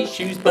ladies'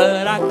 shoes,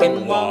 but I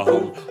can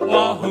wahoo,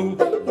 wahoo,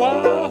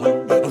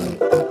 wahoo.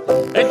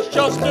 It's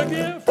just a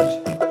gift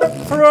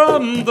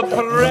from the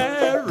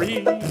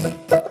prairie.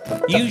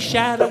 You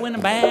shadow in a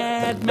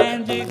bad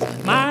man jigs,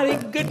 mighty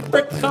good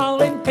for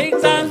calling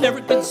pigs. I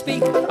never could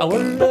speak a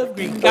word of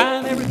Greek,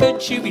 I never could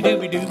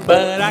shooby-dooby-doo,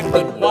 but I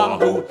could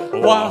wahoo,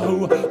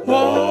 wahoo,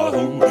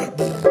 wahoo.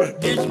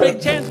 Here's a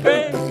big chance,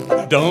 Greg,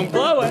 don't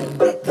blow it.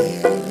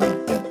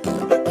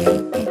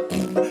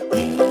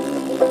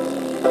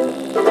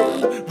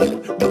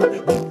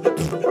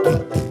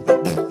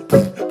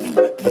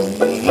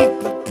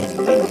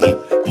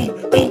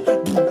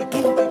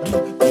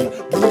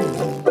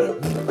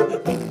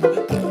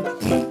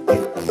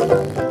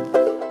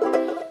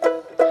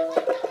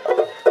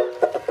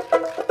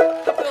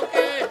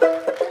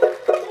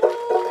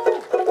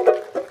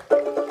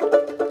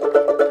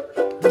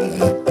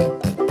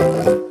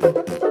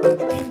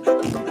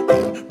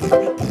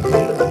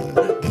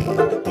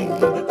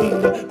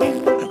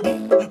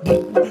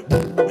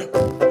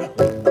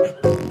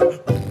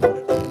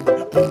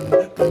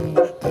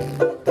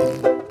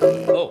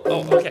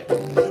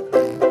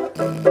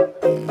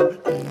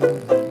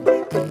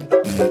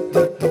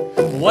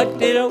 What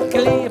did old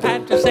Calif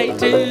have to say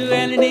to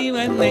Elodie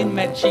when they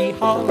met? She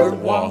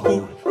hollered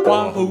wahoo,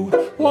 wahoo,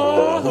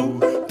 wahoo.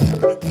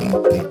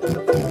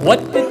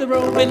 What did the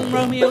roving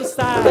Romeo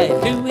sigh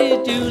to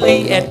his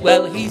Juliet?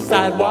 Well, he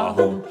sighed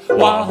wahoo,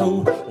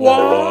 wahoo,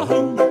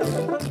 wahoo.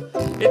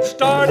 It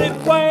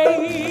started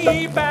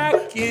way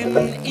back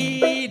in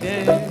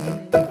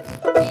Eden.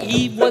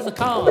 Eve was the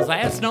cause, I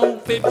asked no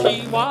fib,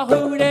 she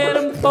wahooed at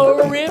him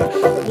for a rib.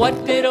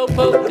 What did old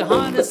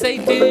Pocahontas say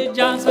to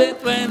John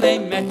Smith when they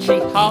met? She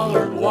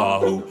hollered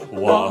wahoo,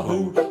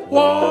 wahoo,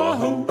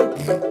 wahoo.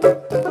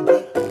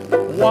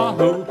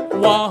 Wahoo,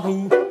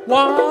 wahoo,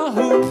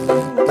 wahoo.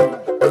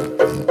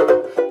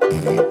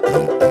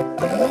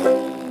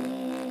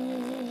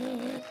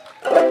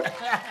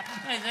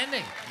 Nice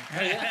ending.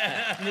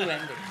 New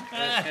ending.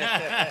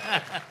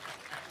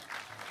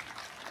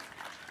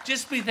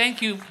 Just be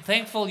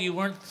thankful you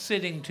weren't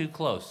sitting too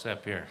close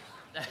up here.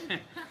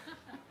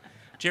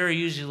 Jerry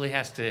usually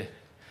has to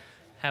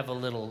have a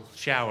little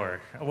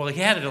shower. Well,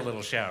 he had a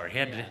little shower. He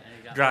had to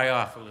dry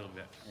off a little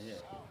bit.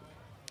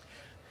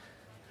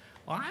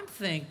 Well, I'm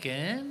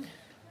thinking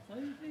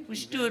we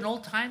should do an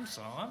old time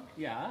song.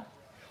 Yeah.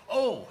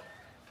 Oh,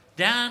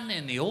 down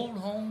in the old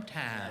hometown.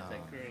 That's a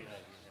great idea.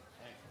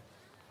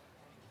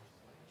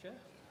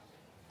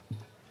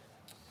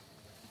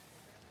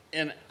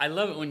 And I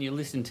love it when you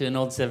listen to an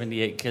old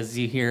 78 because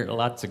you hear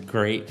lots of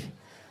great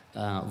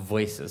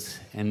voices.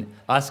 And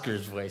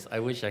Oscar's voice, I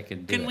wish I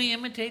could do it. Can we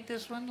imitate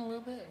this one a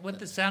little bit?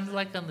 What it sounded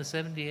like on the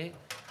 78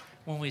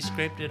 when we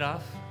scraped it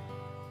off?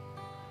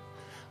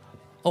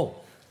 Oh,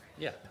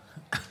 Yeah.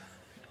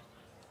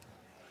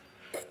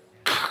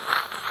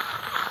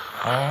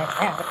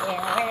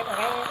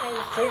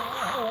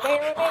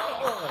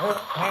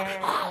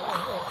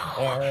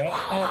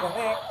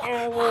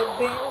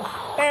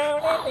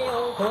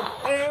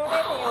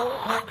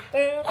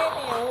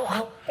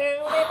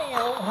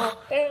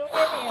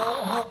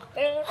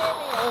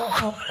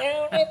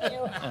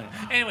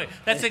 Anyway,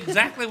 that's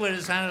exactly what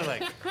it sounded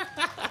like.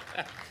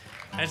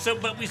 And so,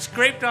 but we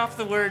scraped off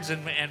the words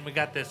and we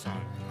got this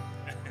song.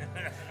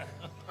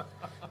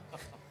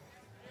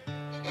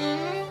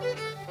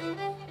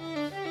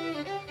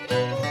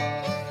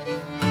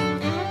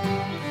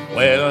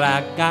 Well,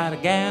 I got a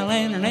gal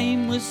and her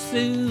name was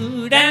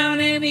Sue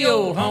down in the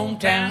old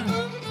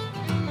hometown.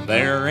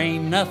 There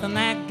ain't nothing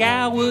that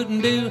gal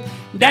wouldn't do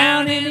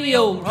down in the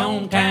old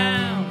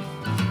hometown.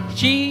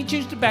 She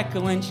chews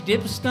tobacco and she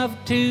dips snuff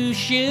too.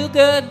 She'll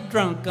get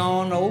drunk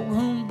on old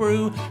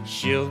homebrew.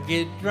 She'll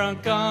get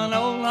drunk on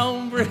old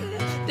homebrew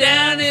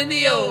down in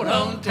the old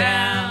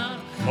hometown.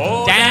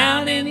 Oh,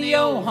 down in the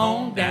old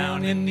home,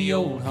 down in the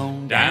old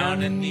home,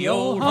 down in the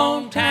old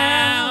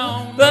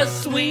hometown. The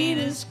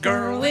sweetest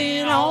girl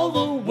in all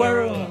the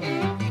world.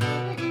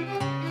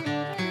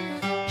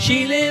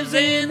 She lives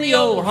in the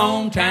old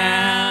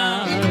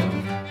hometown.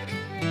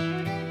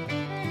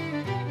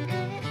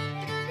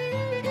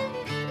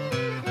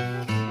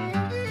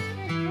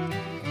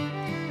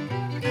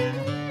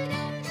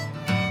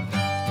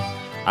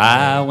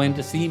 I went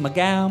to see my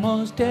gal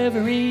most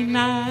every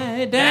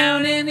night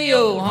down in the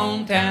old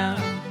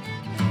hometown.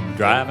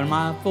 Driving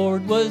my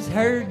Ford was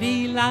her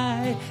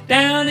delight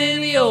down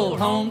in the old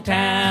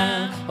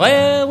hometown.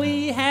 Well,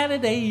 we had a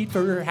date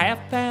for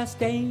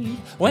 8:30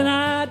 when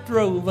I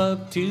drove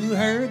up to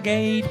her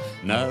gate.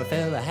 Another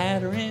fella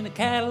had her in a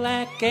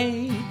Cadillac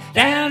gate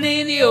down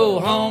in the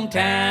old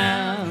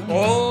hometown.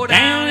 Oh,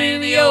 down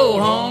in the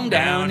old home,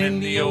 down in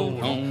the old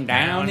home,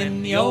 down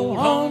in the old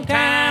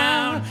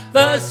hometown.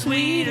 The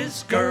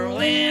sweetest girl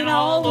in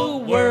all the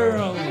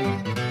world.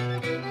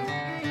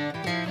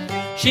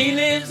 She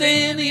lives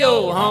in the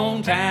old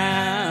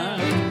hometown.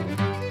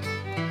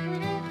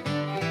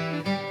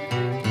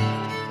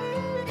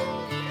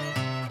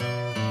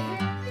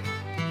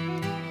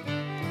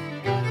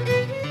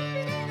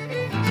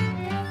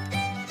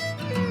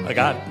 I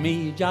got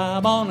me a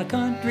job on a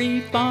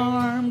country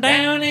farm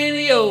down in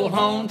the old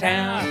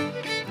hometown.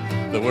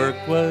 The work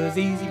was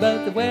easy,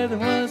 but the weather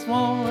was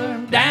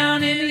warm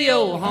down in the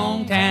old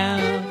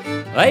hometown.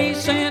 They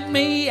sent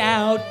me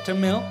out to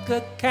milk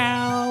a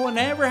cow. I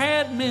never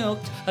had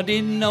milked, I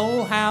didn't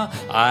know how.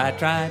 I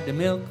tried to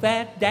milk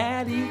that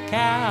daddy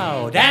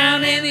cow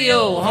down in the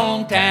old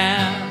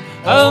hometown.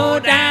 Oh,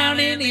 down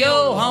in the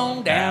old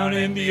home, down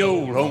in the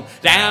old home,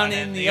 down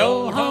in the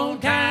old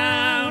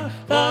hometown.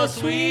 The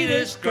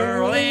sweetest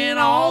girl in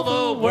all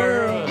the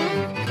world.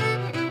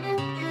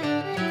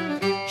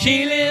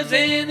 She lives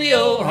in the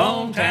old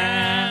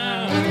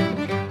hometown.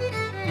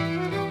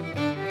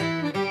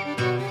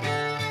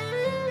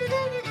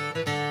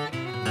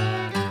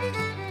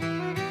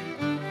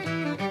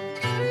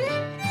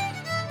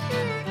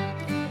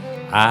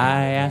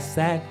 I asked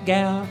that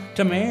gal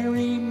to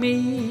marry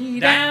me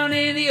down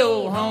in the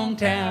old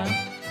hometown.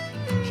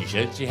 She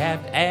said she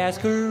had to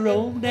ask her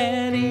old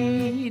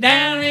daddy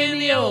down in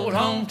the old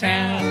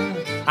hometown.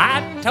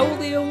 I told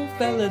the old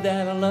fella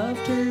that I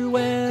loved her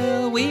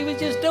well. We was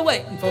just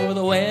a-waiting for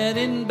the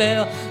wedding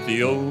bell.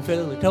 The old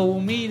fella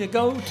told me to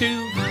go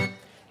to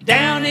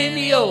down in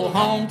the old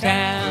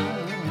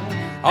hometown.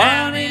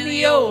 Down in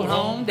the old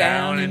home,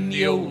 down in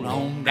the old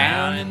home,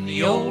 down in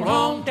the old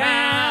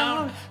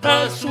hometown.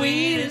 The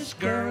sweetest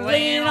girl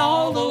in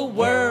all the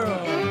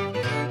world.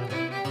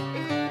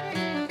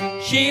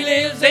 She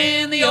lives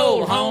in the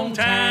old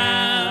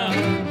hometown.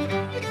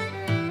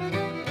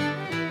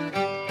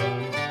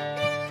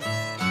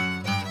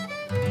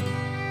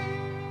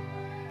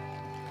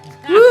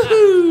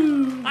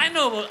 Woohoo! I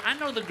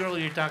know the girl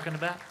you're talking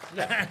about.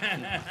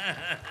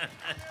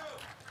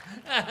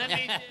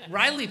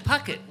 Riley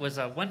Puckett was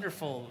a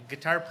wonderful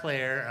guitar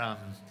player.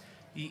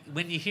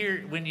 When you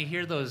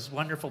hear those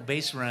wonderful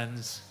bass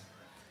runs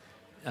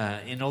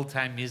in old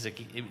time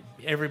music,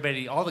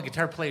 all the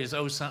guitar players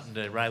owe something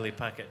to Riley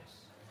Puckett.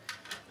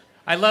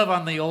 I love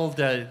on the old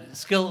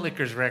Skillet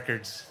Lickers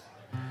records,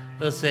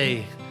 they'll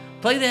say,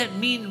 "Play that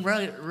mean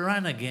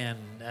run again,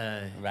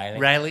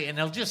 Riley," and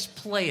they'll just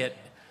play it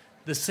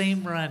the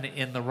same run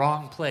in the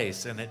wrong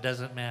place, and it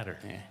doesn't matter.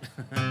 Yeah.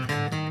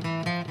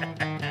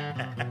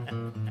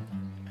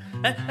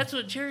 That's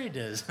what Jerry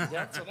does.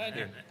 That's what I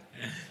do.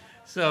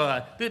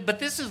 So, but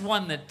this is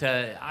one that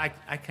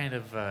I kind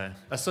of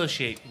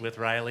associate with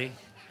Riley.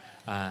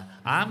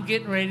 I'm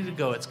getting ready to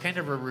go. It's kind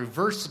of a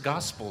reverse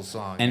gospel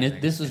song.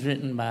 And this was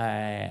written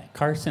by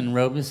Carson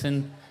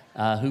Robeson,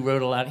 who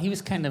wrote a lot. He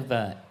was kind of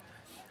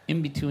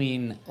in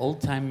between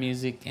old time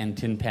music and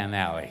Tin Pan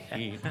Alley.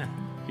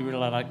 He wrote a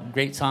lot of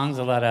great songs.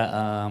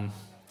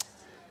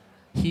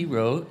 He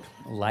wrote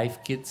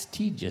 "Life Gets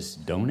Tedious,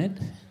 Don't It?"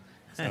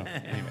 So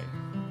anyway.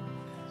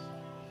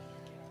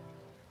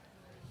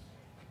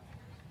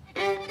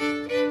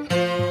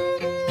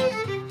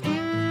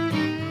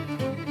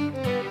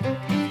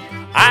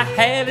 I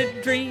had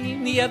a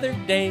dream the other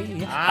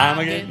day, I'm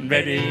a-getting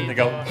ready to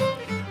go.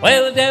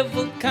 Well, the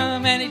devil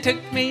come and he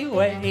took me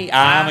away,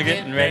 I'm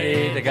a-getting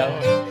ready to go.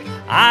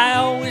 I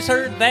always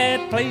heard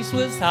that place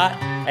was hot,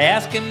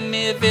 ask him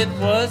if it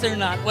was or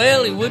not.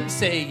 Well, he wouldn't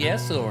say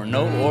yes or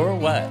no or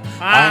what.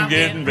 I'm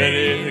getting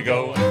ready to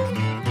go.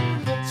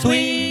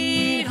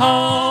 Sweet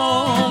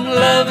home,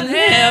 loving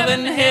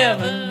heaven,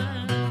 heaven.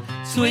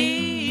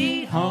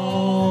 Sweet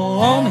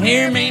home,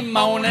 hear me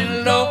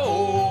moaning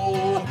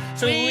low.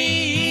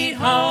 Sweet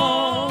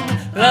home,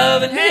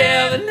 loving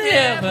heaven,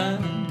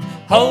 heaven.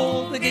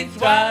 hold the gates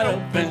wide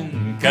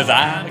open, 'cause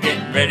I'm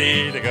getting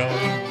ready to go.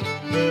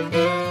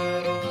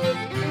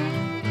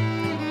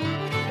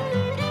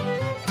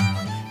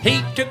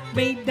 He took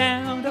me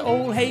down to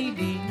old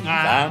Hades,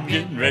 I'm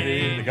getting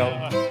ready to go.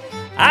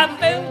 I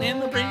fell in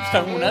the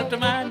brimstone up to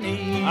my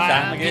knees,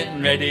 I'm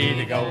getting ready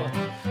to go.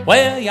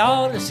 Well, you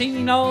ought to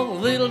seen all the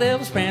little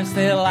devils prance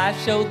till I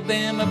showed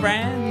them a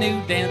brand new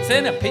dance,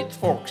 and a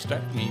pitchfork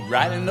stuck me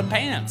right in the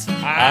pants.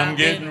 I'm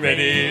getting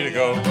ready to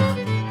go.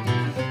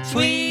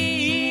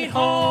 Sweet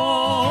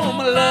home,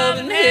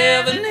 loving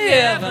heaven,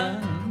 heaven.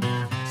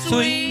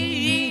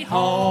 Sweet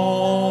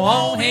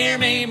home, hear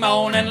me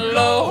moaning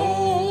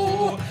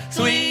low.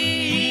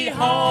 Sweet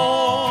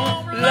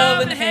home,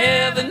 loving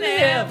heaven,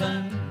 heaven.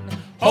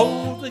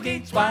 Hold the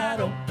gates wide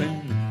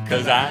open,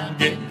 'cause I'm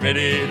getting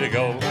ready to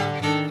go.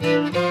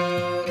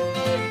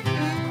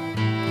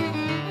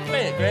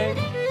 Play it, Greg.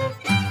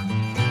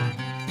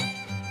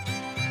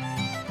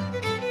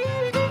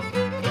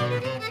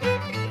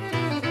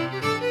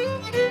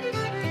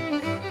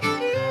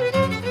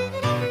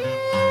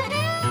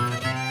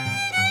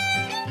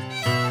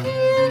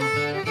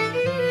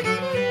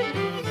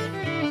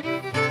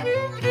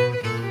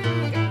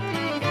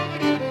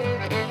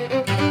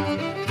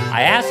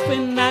 I asked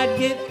when I'd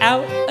get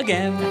out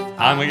again,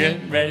 I'm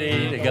getting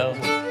ready to go.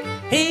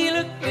 He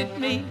looked at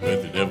me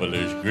with a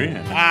devilish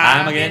grin,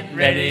 I'm getting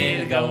ready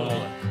to go.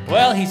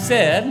 Well, he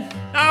said,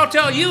 I'll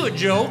tell you a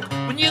joke.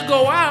 When you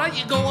go out,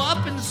 you go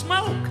up in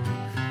smoke.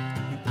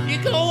 You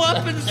go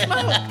up in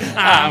smoke.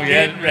 I'm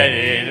getting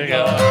ready to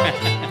go.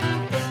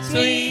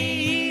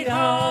 Sweet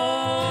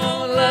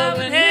home,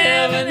 loving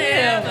heaven,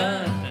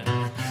 heaven.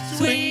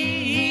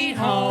 Sweet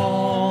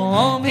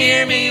home,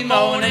 hear me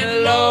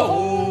moaning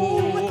low.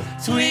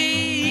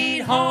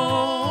 Sweet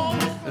home,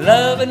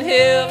 loving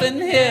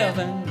heaven,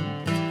 heaven.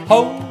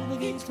 Hold the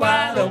gates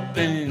wide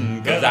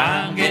open, 'cause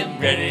I'm getting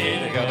ready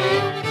to go.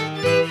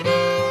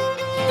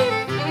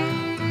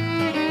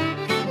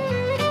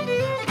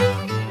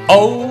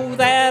 Oh,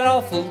 that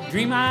awful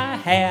dream I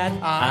had,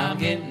 I'm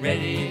getting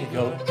ready to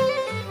go.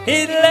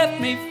 It left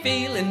me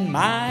feeling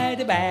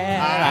mighty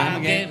bad,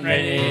 I'm getting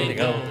ready to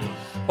go.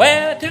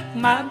 Well, I took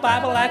my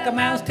Bible like a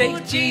mouse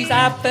takes cheese.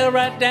 I fell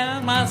right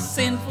down my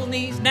sinful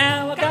knees.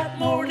 Now I got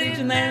more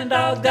religion than a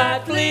dog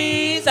got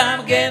fleas.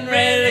 I'm getting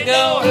ready to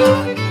go.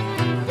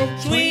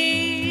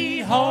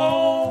 Sweet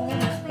home,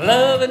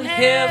 loving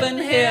heaven,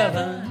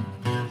 heaven.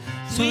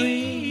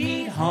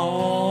 Sweet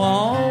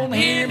home,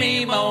 hear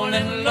me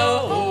moaning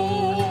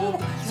low.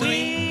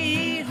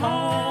 Sweet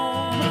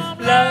home,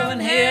 loving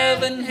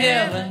heaven,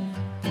 heaven.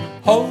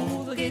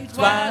 Hold the gates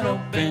wide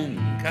open,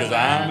 'cause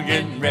I'm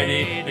getting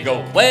ready to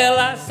go. Well,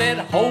 I said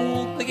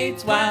hold the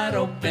gates wide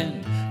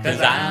open,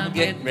 'cause I'm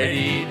getting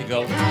ready to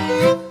go.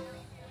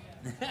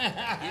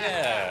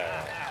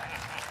 Yeah.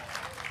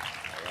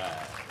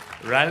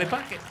 Riley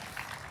Puckett.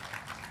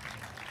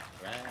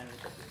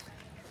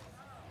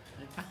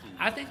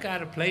 I think I ought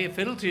to play a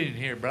fiddle tune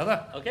here,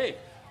 brother. Okay.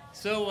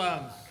 So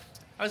I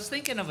was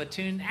thinking of a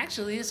tune.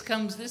 Actually, this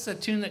is a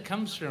tune that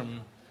comes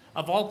from,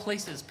 of all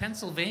places,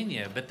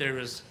 Pennsylvania. But there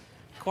was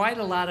quite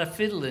a lot of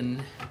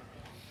fiddling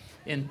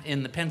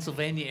in the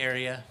Pennsylvania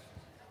area,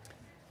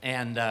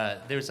 and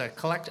there's a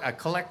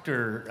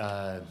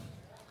collector.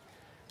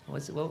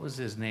 What was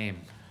his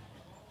name?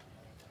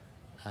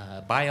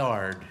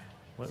 Bayard.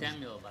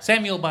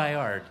 Samuel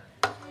Bayard.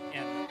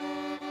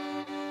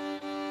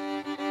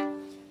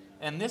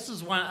 And this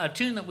is a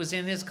tune that was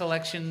in his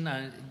collection.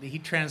 He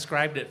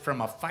transcribed it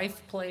from a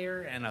fife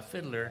player and a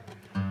fiddler,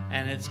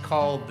 and it's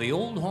called "The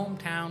Old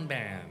Hometown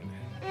Band."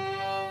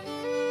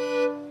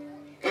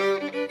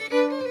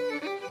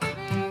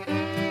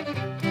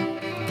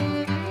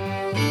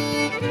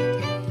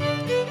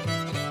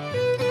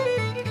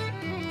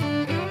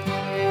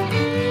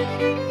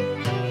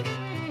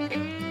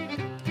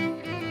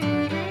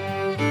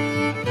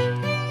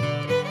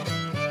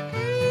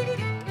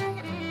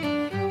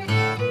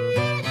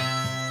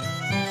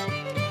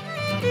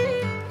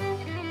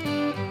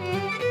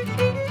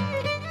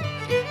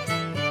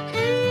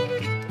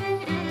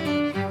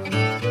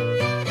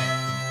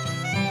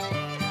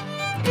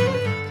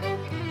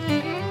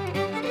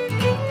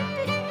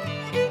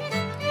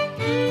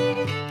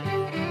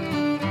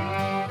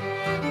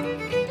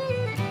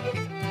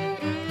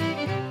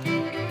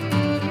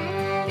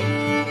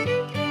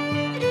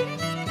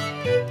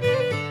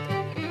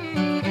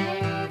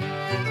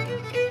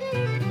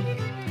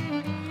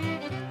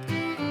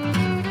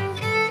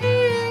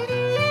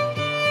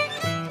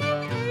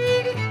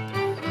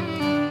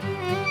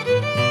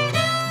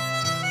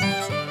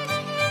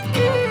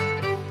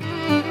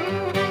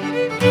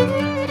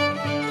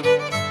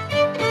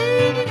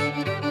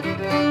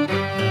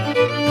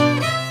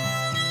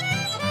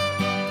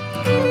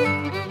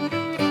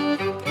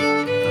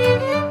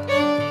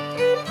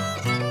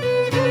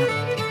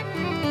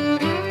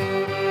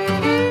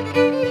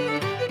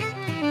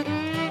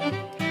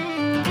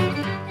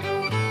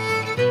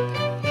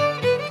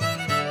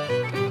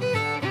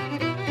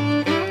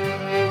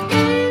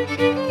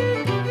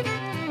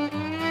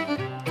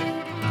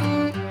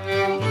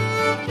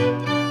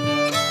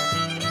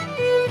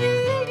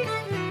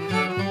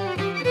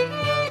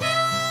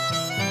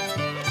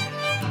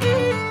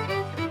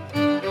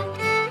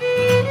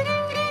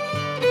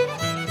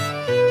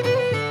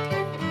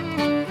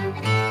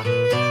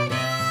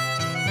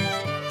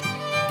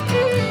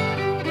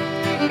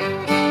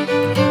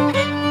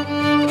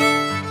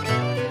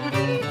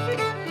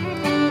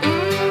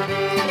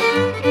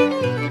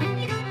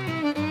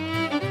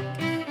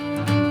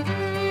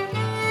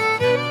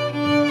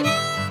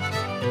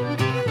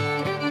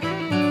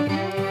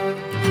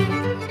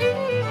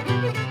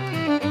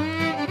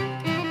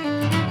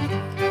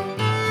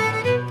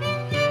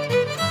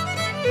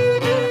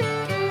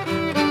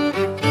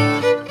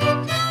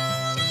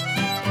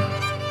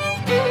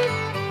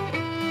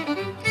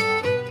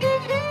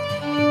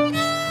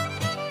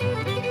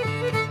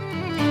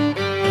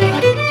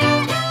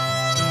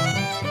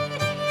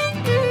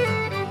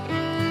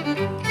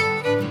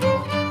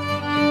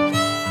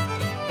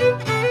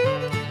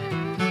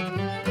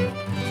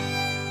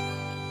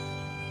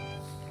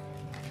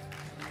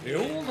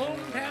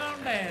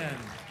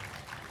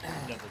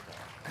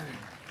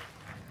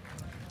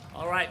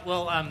 right.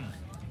 Well,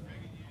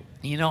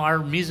 you know, our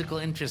musical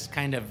interests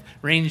kind of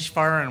range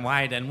far and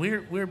wide, and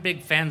we're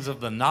big fans of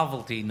the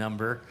novelty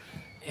number.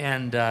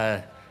 And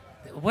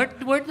where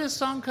did this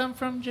song come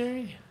from,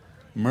 Jerry?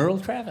 Merle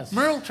Travis.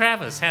 Merle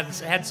Travis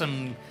had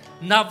some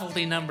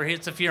novelty number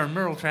hits if you're a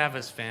Merle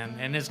Travis fan,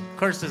 and of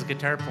course his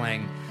guitar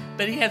playing.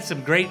 But he had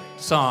some great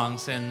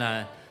songs,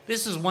 and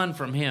this is one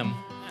from him.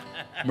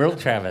 Merle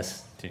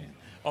Travis tune.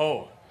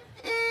 Oh.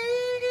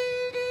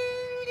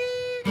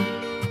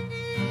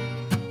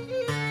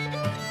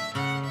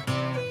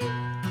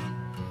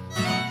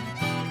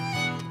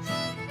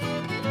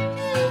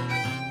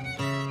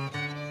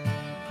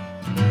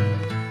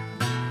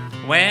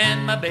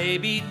 When my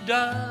baby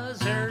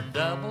does her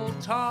double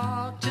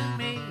talk to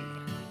me,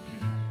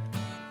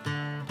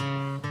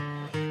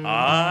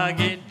 I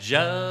get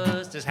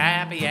just as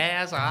happy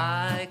as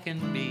I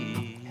can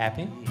be.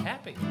 Happy?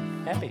 Happy.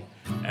 Happy.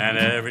 And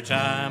every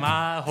time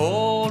I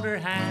hold her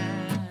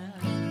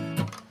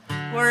hand,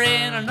 we're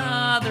in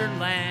another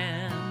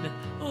land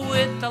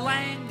with the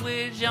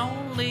language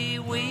only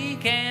we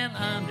can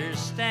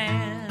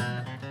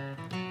understand.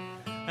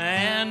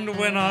 And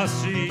when I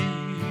see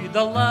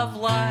the love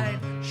light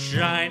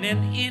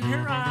shining in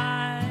her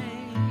eyes,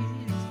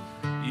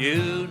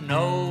 you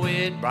know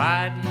it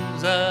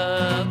brightens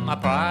up my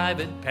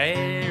private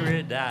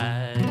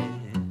paradise.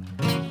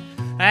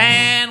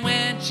 And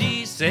when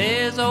she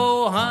says,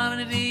 oh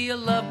honey, do you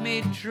love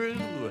me true?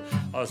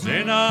 I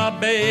say, now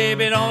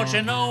baby, don't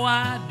you know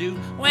I do?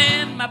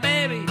 When my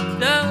baby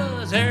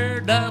does her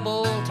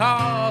double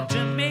talk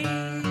to me,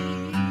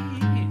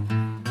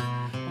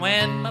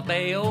 when my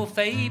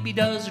baby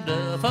does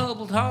her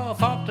double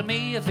talk to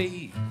me, if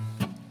he,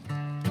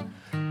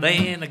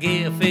 then I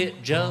give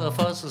it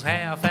just as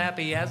half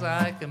happy as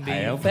I can be.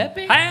 Half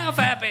happy? Half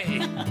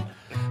happy.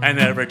 And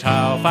every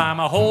time I'm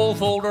a whole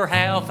folder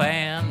half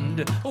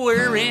hand,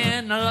 we're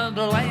in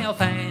another laugh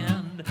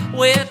hand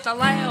with a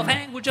laugh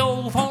language,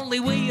 oh, if only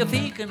we if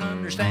he can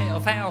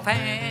understand half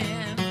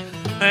hand.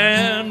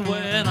 And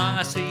when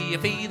I see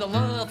if he the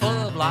love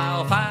of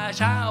life, I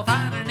shall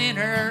find it in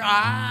her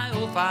eye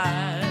will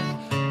find.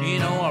 You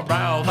know, a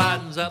brow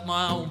widens up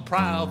my own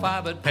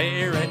private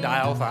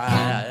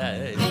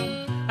paradise.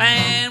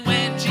 And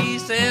when she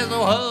says,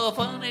 oh, how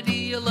funny do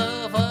you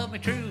love me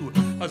true?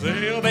 I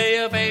say, oh,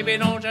 baby,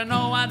 don't you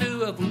know I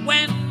do?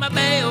 When my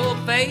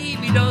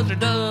baby does her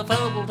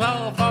double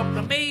talk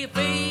to me,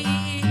 feet.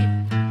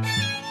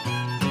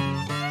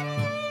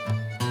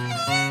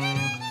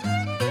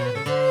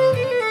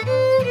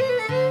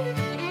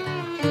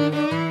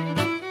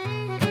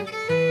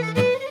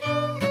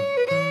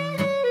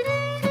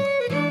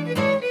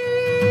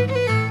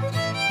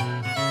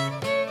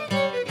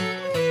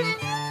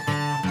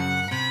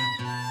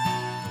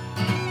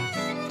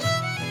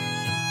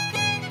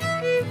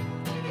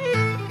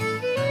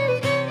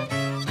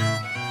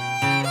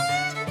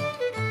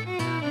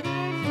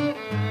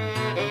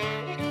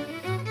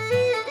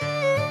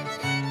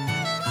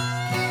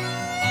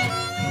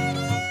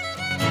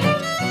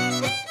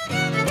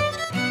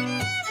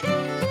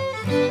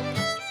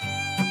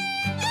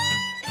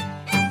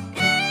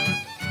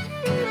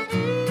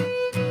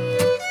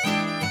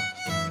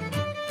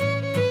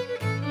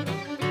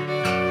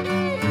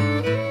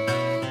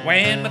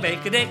 When my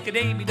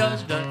baby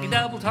does ducky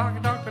double talk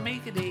to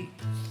me kadee.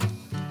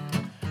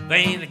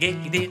 Then I get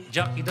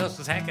junky dust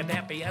as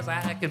hackadappy as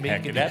I can be.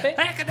 Hackadappy?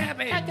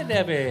 Hackadappy.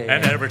 Hackadappy.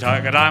 And every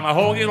time I'm a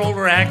whole get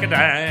over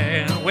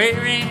hackadan.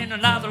 We're in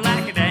another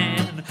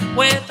lackadan.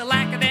 With the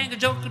lackadanga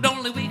joke that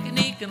only we can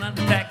eat and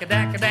under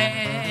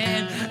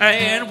tackadackadan.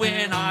 And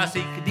when I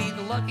see kadee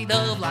the lucky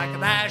dove like a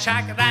dash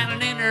hackadan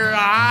and in her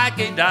I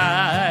can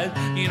die.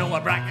 You know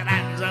what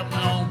brackadadan's up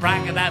my own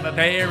brackadabba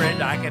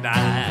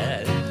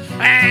paradise.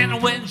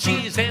 And when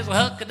she says,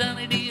 well,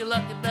 huckadunny, do you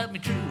lucky dub me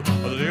true?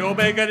 Well, the old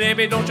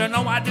baby, don't you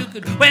know I do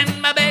good?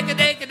 When my baby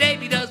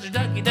does her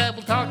ducky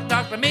double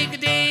talk to me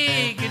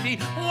kadee.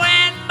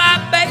 When my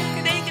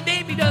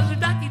baby does her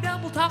ducky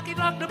double talk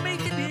to me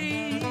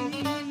kadee.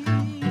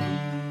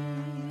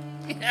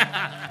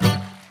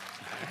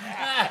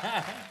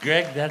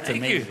 Greg, that's Thank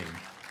amazing. you.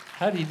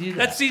 How do you do that?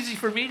 That's easy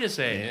for me to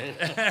say.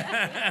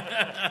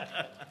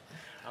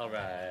 All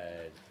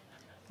right.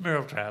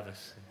 Merle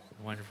Travis,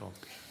 wonderful.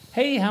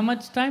 Hey, how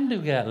much time do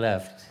we got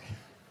left?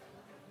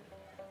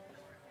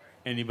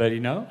 Anybody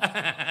know?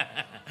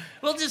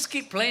 We'll just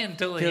keep playing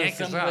until they Till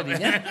yank us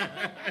somebody. out.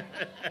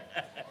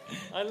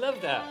 I love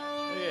that.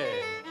 Yeah.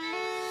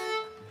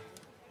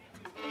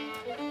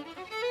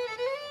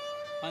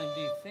 Want to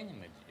do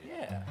thingamajig?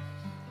 Yeah.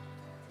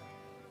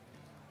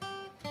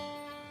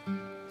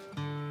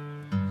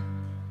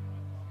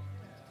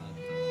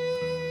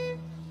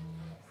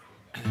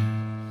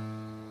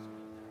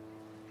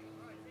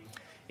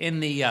 In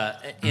the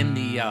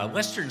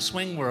Western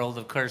swing world,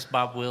 of course,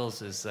 Bob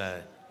Wills is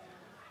the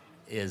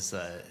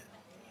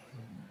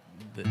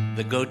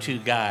go-to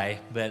guy.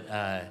 But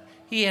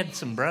he had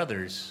some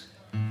brothers,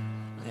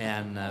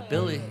 and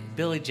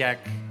Billy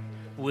Jack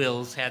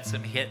Wills had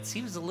some hits.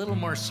 He was a little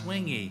more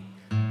swingy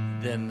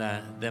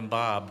than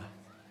Bob,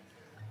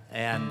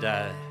 and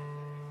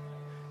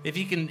If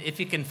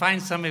you can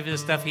find some of his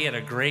stuff, he had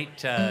a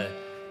great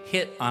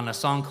hit on a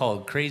song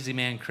called "Crazy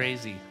Man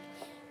Crazy."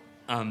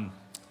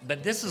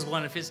 But this is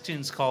one of his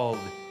tunes called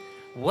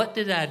 "What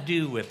Did I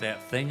Do with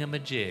That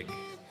Thingamajig?"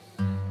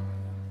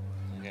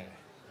 Okay.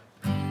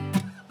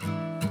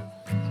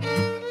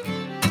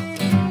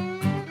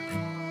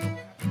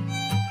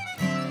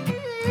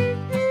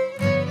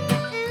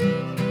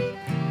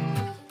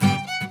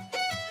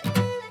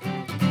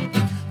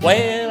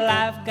 Well,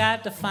 I've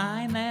got to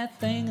find that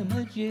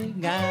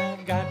thingamajig.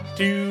 I've got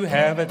to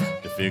have it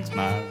to fix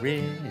my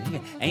rig.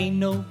 Ain't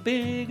no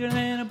bigger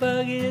than a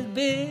bug is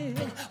big.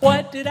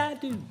 What did I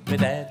do with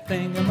that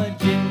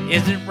thingamajig?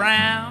 Is it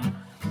round?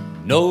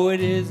 No,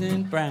 it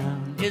isn't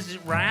brown. Is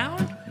it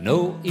round?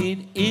 No, it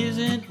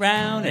isn't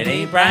round. It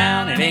ain't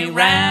brown, it ain't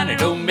round. It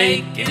don't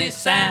make any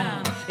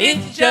sound.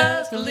 It's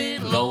just a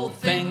little old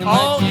thingamajig.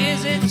 Oh,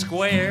 is it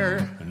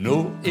square?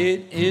 No,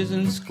 it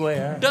isn't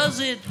square. Does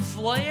it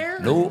flare?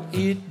 No,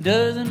 it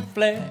doesn't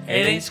flare.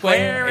 It ain't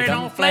square, it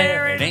don't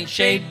flare. It ain't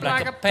shaped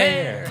like a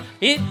pear.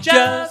 It's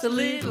just a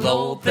little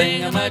old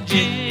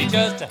thingamajig. It's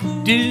just a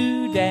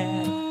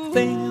doodad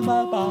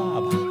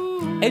thingamabob.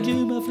 Hey,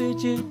 Juma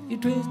Flitch, you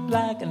twist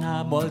like a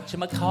knob.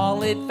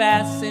 Whatchamacallit,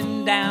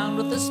 fastened down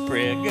with a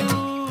sprig.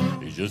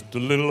 It's just a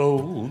little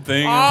old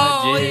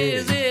thingamajig. Oh,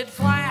 is it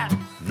flat?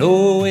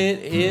 No, it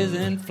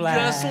isn't flat.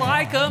 Just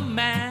like a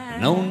mat.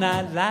 No,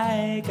 not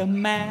like a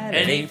mat.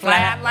 It ain't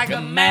flat like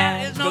a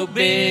mat. It's no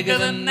bigger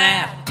than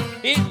that.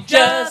 It's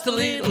just a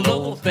little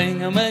old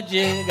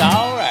thingamajig.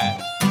 All right.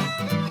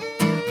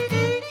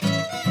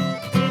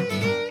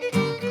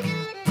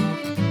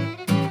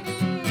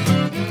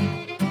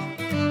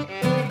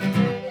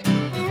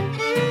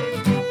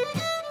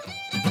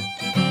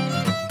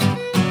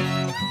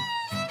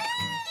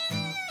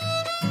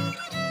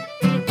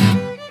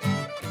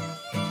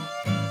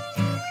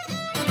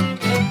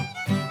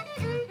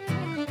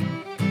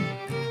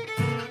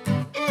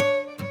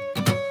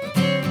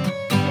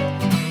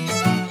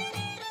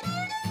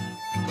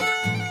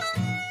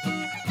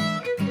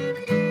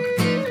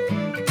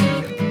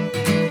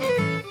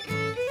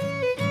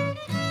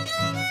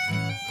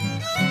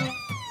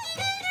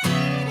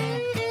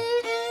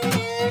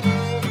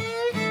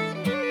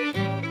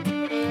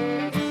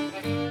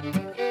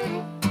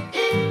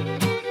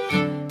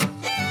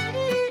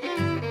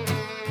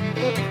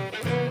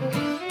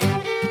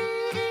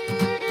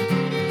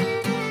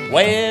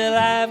 Well,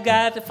 I've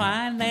got to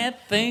find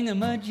that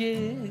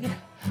thingamajig.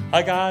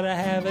 I gotta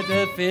have it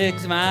to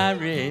fix my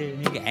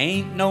rig.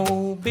 Ain't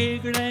no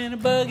bigger than a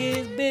bug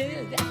is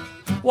big.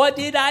 What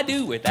did I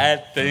do with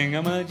that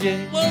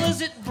thingamajig? Well,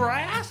 is it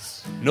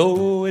brass?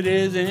 No, it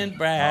isn't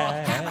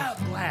brass. Oh, how about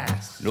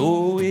glass?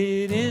 No,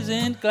 it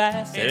isn't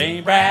glass. It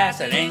ain't brass,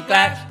 it ain't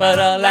glass, but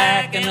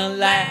alack and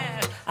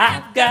alack,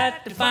 I've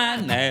got to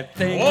find that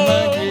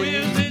thingamajig. Oh,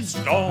 is it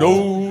stone?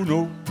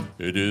 No,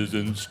 it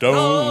isn't stone.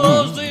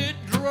 Does it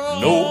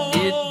drone? No,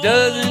 it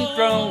doesn't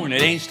drone.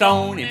 It ain't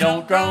stone, it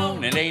don't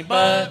drone. It ain't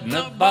button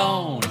a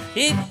bone.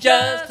 It's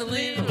just a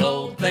little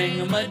old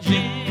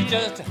thingamajig.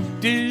 Just a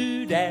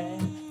doodad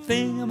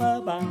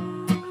thingamabob.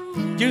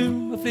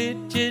 You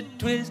fit it,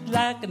 twist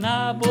like a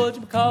knob. What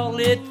you call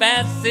it?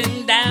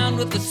 Fastened down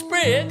with a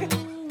sprig.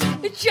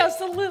 It's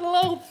just a little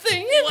old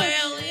thing.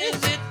 Well,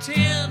 is it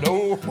tin?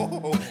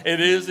 No, it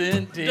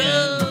isn't tin.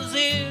 Does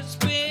it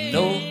spin?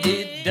 No,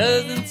 it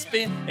doesn't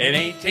spin. It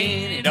ain't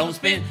tin, it don't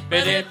spin.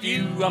 But if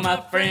you are my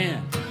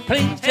friend,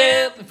 please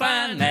help me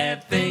find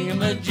that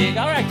thingamajig.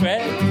 All right,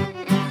 Craig.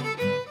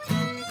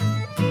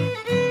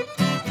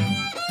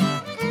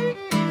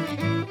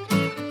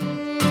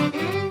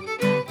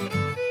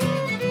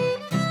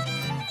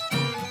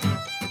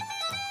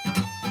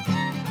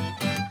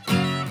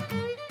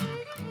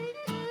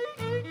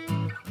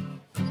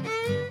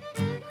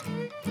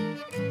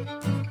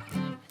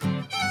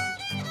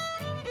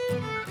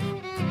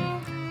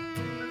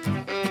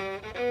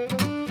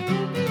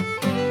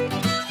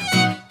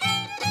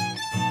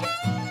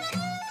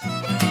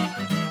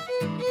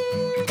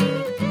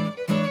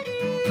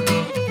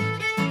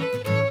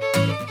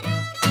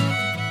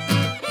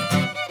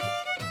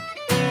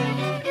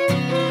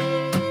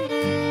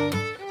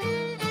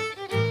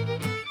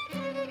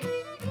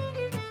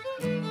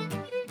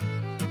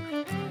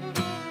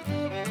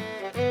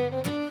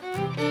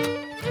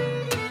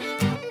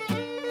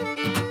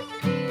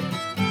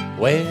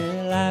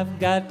 Well, I've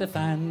got to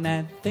find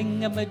that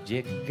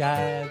thingamajig.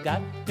 I've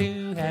got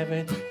to have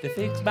it to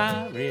fix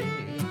my rig.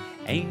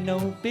 Ain't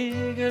no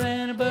bigger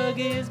than a bug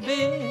is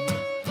big.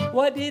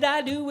 What did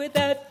I do with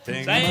that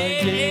thingamajig?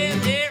 Say,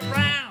 is it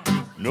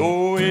round?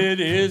 No, it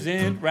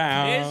isn't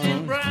round. Is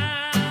it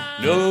brown?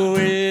 No,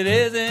 it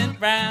isn't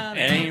round.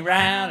 It ain't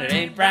round, it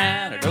ain't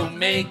brown. It don't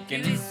make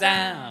any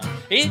sound.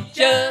 It's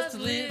just a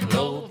little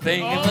old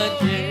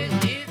thingamajig. Oh,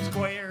 it's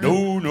square.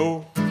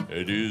 No,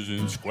 it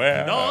isn't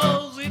square.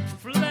 Does it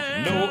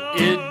flare? No,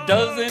 it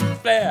doesn't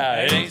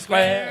flare. It ain't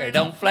square, it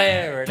don't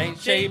flare. It ain't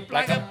shaped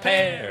like a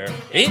pear.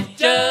 It's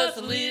just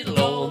a little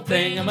old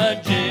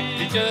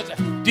thingamajig. It's just a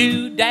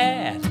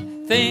doodad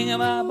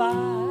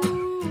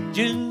thingamabob.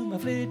 Juma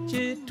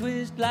flitch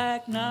twist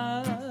like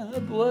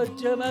knob.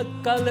 What you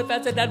call it?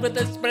 Pass it down with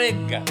a sprig.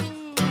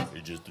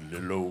 It's just a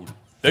little old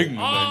thing.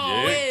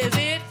 Oh, is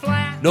it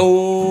flat?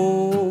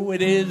 No,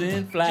 it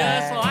isn't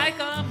flat. Just like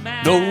a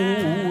mat.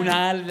 No,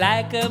 not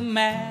like a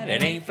mat.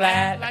 It ain't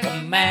flat like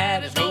a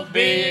mat. It's no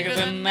bigger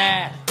than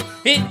that.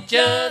 It's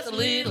just a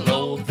little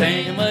old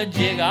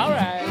thingamajig. All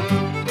right.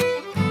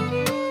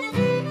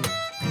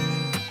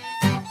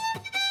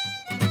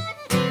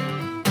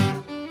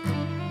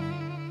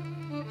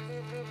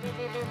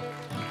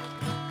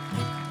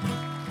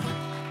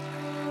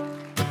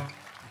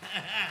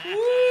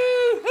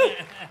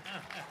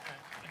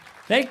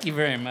 Thank you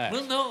very much.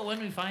 We'll know it when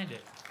we find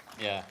it.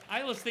 Yeah.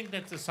 I always think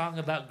that's a song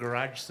about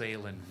garage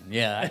sailing.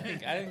 Yeah, I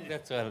think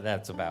that's what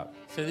that's about.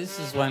 So this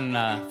is one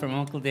from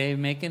Uncle Dave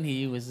Macon.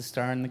 He was a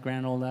star in the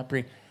Grand Ole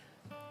Opry.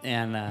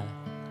 And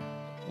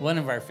one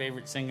of our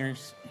favorite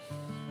singers.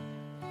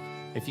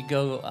 If you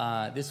go,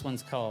 this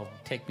one's called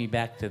Take Me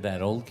Back to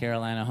That Old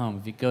Carolina Home.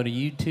 If you go to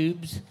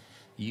YouTube's,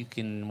 you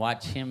can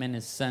watch him and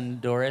his son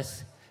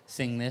Doris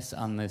sing this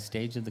on the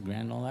stage of the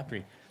Grand Ole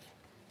Opry.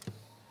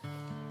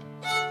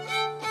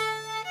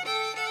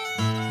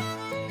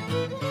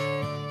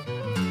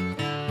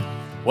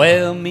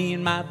 Well, me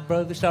and my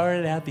brother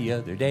started out the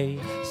other day,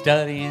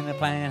 studying the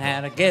plan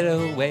how to get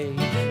away.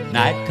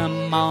 Night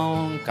come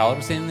on, caught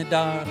us in the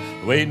dark,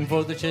 waiting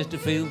for the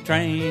Chesterfield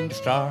train to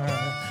start.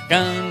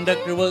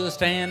 Conductor was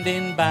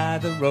standing by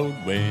the road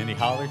when he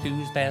hollered to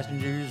his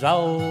passengers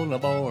all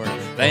aboard.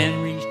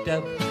 Then reached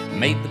up,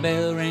 made the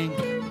bell ring,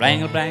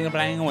 blang a blang a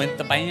blang went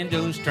the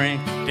banjo string.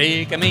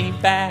 Take me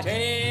back,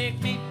 take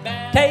me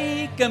back,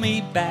 take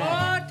me back.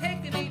 Oh,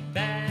 take me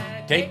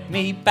back, take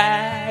me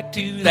back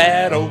to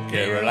that old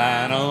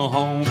Carolina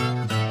home.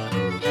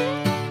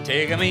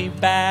 Take me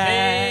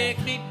back,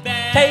 take me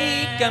back,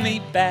 take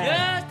me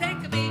back, just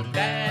take me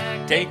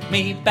back, take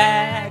me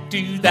back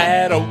to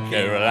that old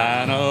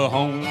Carolina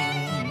home.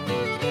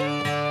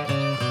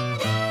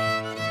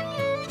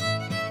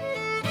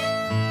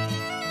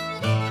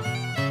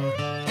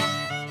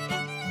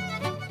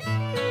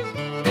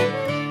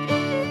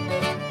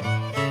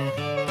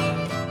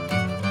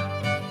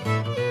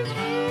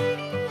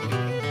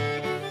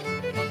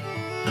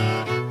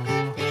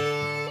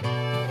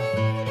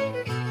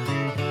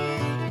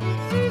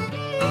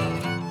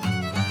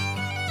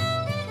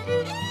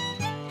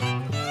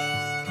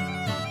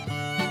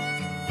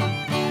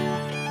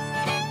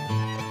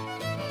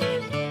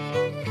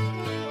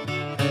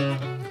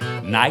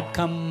 Night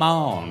come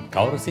on,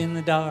 caught us in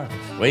the dark,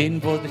 waiting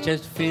for the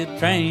Chesterfield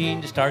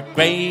train to start.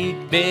 Great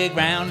big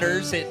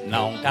rounder sitting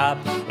on top.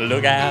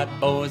 Look out,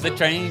 boys, the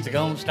trains are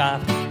gonna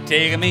stop.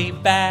 Take me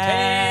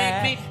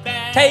back, take me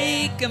back,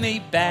 take me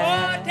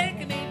back, oh,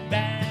 take me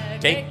back,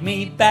 take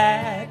me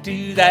back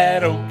to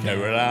that old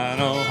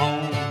Carolina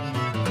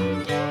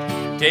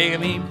home. Take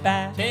me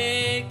back,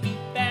 take me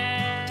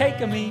back, take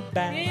me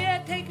back,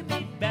 yeah, take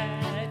me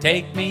back,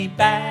 take me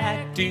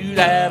back to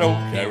that old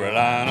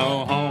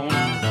Carolina home.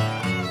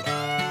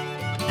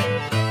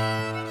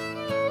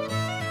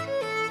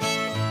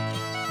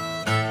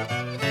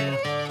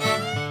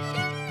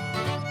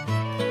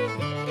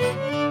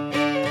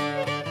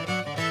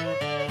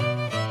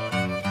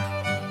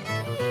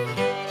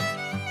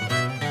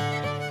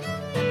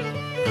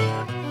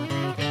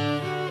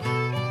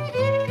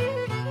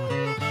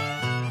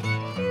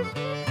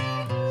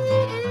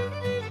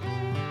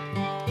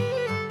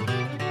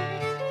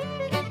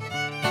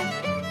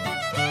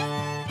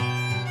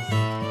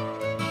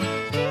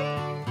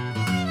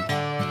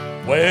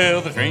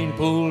 Well, the train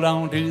pulled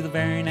on to the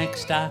very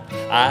next stop.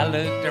 I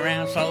looked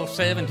around, saw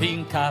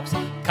 17 cops.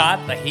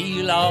 Caught the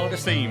heel, ought to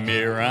see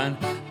me run.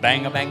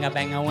 Bang a bang a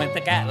bang, I went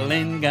the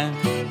Gatling gun.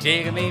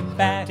 Take me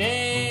back,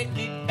 take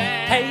me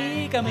back,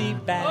 take me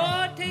back,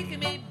 oh, take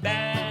me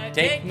back,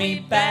 take me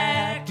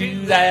back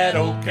to that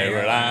old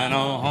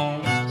Carolina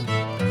home.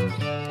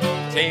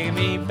 Take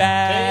me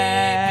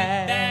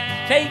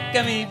back,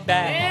 take me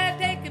back, yeah,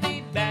 take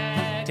me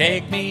back,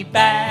 take me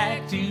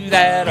back to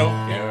that old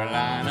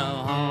Carolina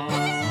home.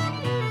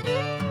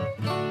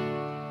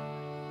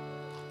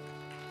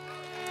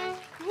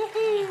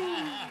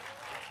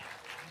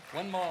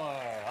 One more.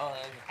 Oh,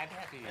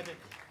 happy.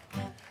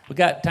 We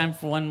got time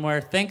for one more.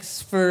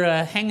 Thanks for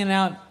hanging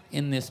out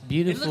in this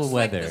beautiful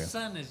weather. Like the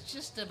sun is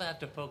just about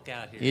to poke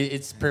out here.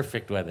 It's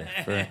perfect weather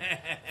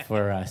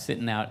for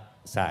sitting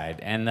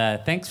outside. And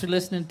thanks for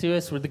listening to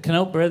us. We're the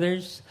Canote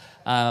Brothers.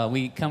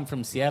 We come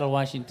from Seattle,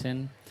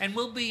 Washington. And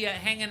we'll be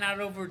hanging out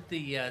over at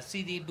the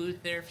CD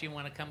booth there if you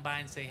want to come by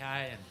and say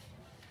hi and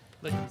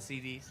look at the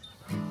CDs.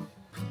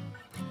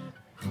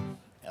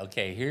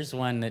 Okay, here's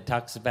one that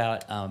talks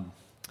about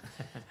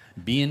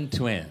being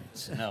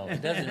twins. No,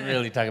 it doesn't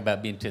really talk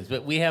about being twins,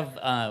 but we have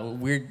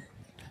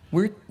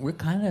we're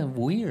kind of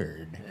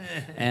weird,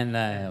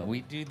 and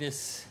we do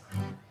this.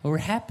 We're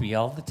happy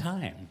all the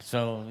time,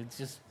 so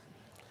it's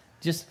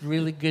just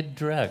really good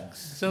drugs.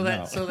 So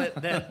that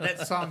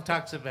song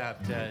talks about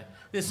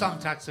this song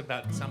talks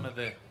about some of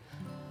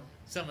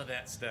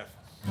that stuff.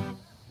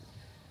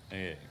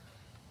 Okay.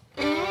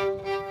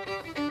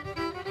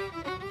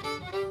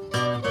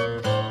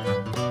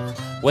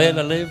 Well,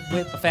 I live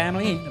with my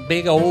family in a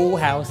big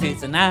old house.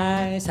 It's a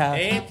nice house.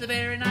 It's a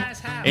very nice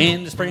house.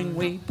 In the spring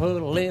we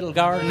put a little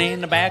garden in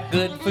the back,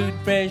 good food,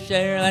 fresh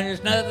air.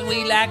 There's nothing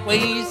we like.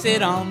 We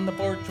sit on the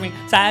porch, we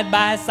side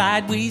by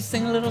side, we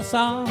sing a little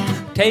song,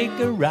 take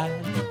a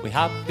ride. We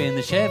hop in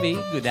the Chevy,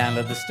 go down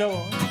to the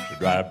store, we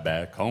drive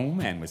back home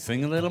and we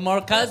sing a little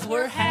more, 'cause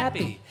we're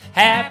happy,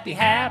 happy,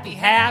 happy,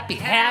 happy,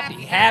 happy,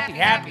 happy,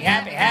 happy,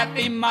 happy,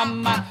 happy.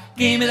 Mama,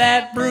 give me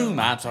that broom.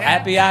 I'm so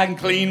happy I can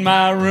clean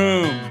my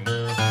room.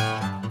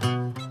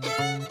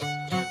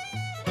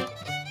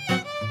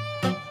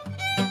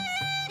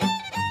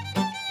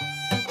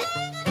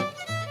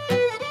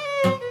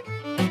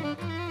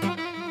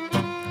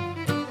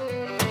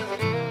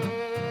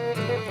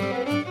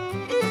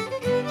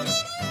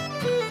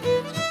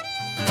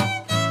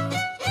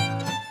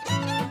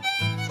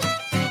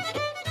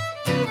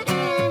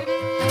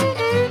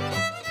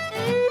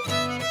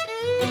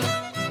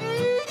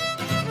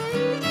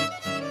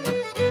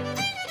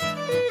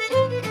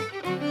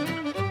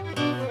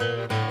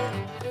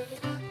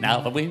 Now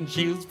the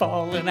windshield's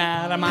falling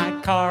out of my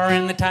car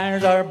and the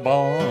tires are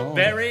bald.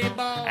 Very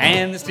bald.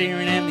 And the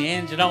steering and the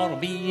engine ought to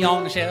be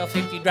on the shelf.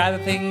 If you drive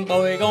the thing,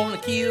 boy, you're gonna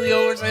kill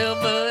yourself.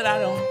 But I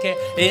don't care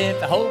if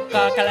the whole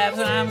car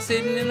collapses and I'm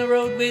sitting in the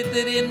road with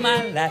it in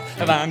my lap.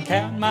 If I'm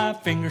counting my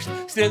fingers,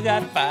 still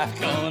got 5.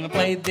 Gonna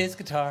play this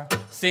guitar,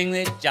 sing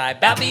this jive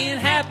about being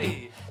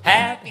happy.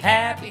 Happy,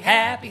 happy,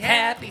 happy,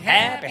 happy,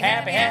 happy,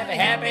 happy, happy,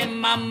 happy.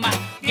 Mama,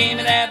 give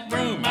me that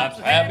broom. I'm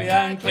so happy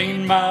I can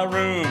clean my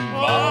room.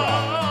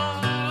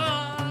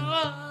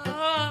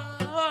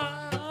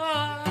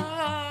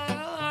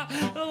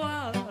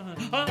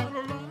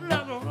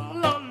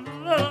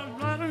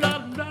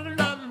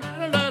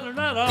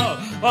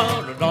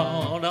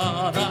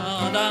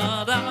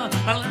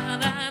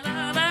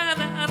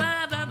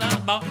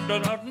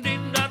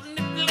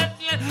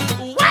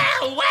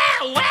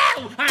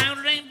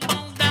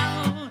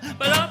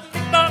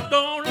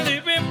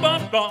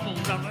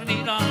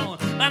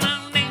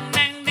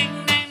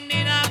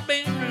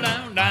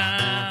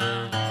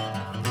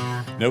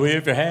 Now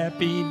if your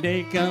happy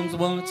day comes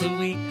once a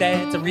week,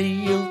 that's a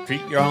real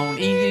treat. You're on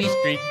easy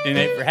street. And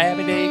if your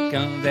happy day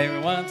comes every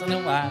once in a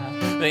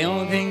while, the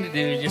only thing to do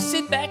is just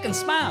sit back and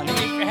smile. And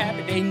if your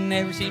happy day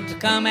never seems to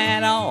come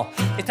at all,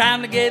 it's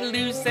time to get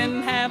loose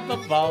and have a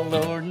ball.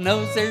 Lord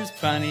knows there's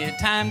plenty of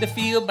time to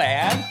feel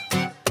bad.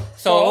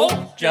 So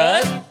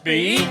just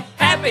be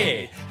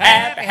happy.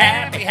 Happy,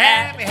 happy,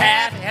 happy,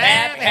 happy,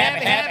 happy,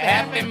 happy, happy,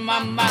 happy.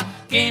 Mama,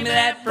 give me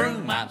that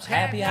broom. I'm so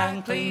happy I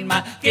can clean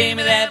my. Give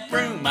me that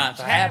broom. I'm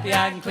so happy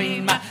I can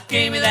clean my.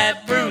 Give me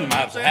that broom.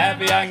 I'm so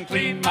happy I can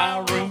clean my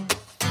room.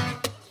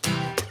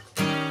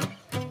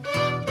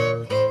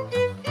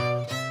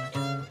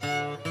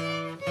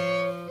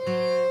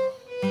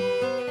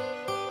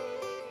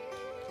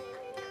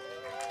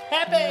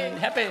 Happy,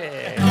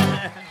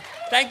 happy.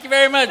 Thank you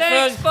very much,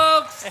 Thanks,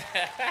 folks. folks.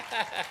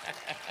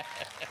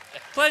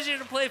 Pleasure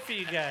to play for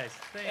you guys.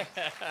 Thanks.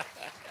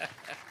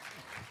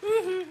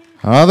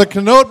 The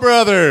Canote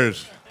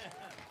Brothers.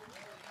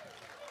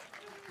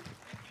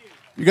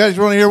 You guys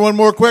want to hear one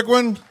more quick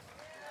one?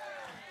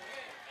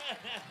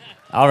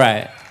 All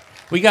right.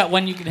 We got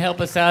one you can help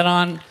us out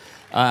on.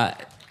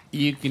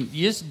 You can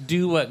just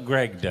do what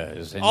Greg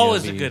does. And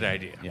Always you'll a good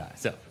idea. Yeah,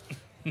 so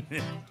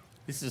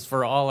this is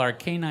for all our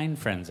canine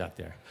friends out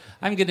there.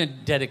 I'm going to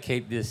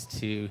dedicate this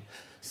to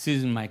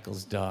Susan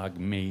Michael's dog,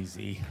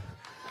 Maisie,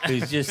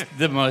 who's just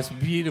the most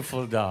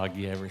beautiful dog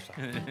you ever saw.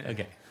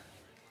 Okay.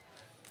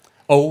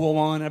 Oh, I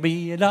want to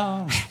be a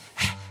dog.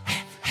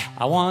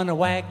 I want to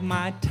wag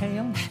my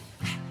tail.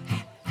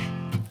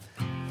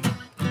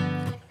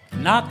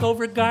 Knock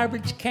over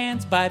garbage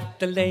cans, bite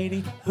the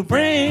lady who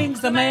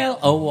brings the mail.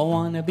 Oh, I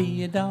want to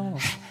be a dog.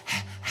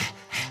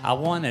 I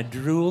want to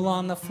drool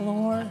on the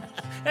floor.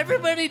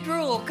 Everybody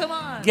drool, come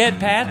on. Get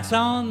pats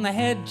on the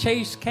head,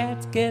 chase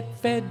cats, get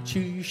fed, chew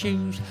your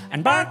shoes,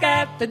 and bark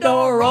at the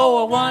door.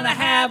 Oh, I want to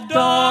have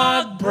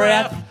dog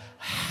breath.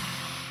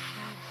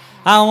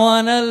 I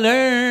want to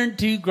learn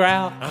to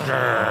growl.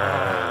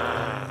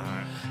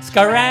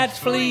 Scratch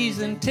fleas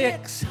and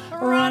ticks,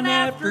 run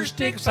after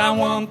sticks. I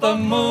want the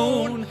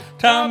moon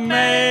to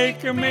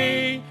make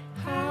me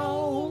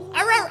howl.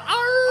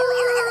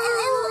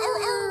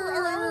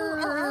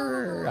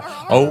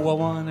 Oh, I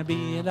want to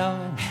be a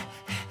dog.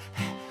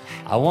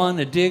 I want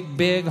to dig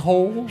big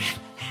holes.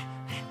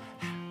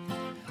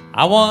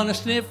 I want to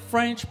sniff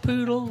French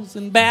poodles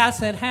and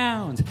basset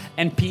hounds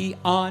and pee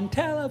on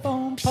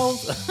telephone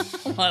poles.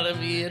 I want to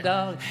be a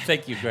dog.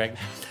 Thank you, Greg.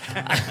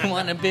 I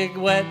want a big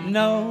wet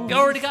nose. You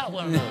already got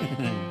one of those.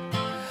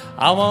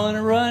 I want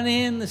to run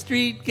in the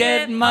street,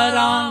 get mud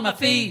on my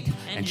feet,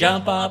 and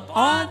jump up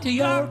onto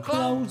your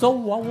clothes.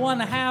 Oh, I want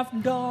to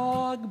have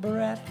dog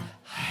breath.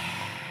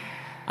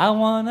 I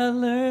want to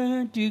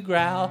learn to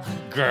growl.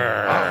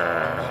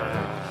 Grrr.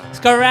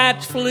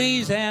 Scratch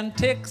fleas and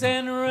ticks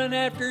and run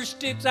after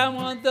sticks. I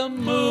want the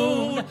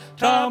moon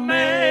to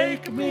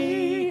make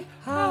me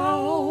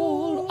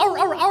howl.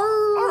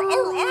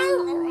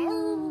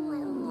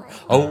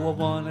 Oh, I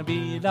want to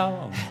be a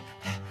dog.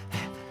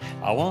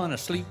 I want to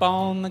sleep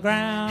on the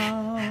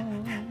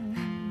ground.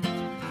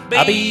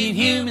 Being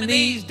human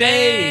these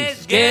days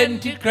is getting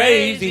too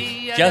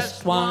crazy.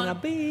 Just want to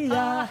be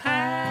a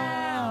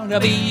hound.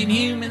 Being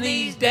human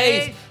these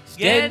days is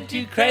getting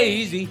too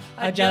crazy.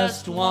 I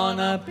just want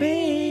to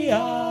be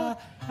a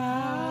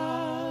hound.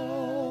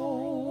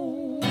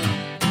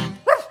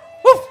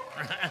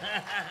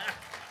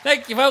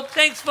 Thank you, folks.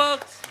 Thanks,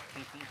 folks.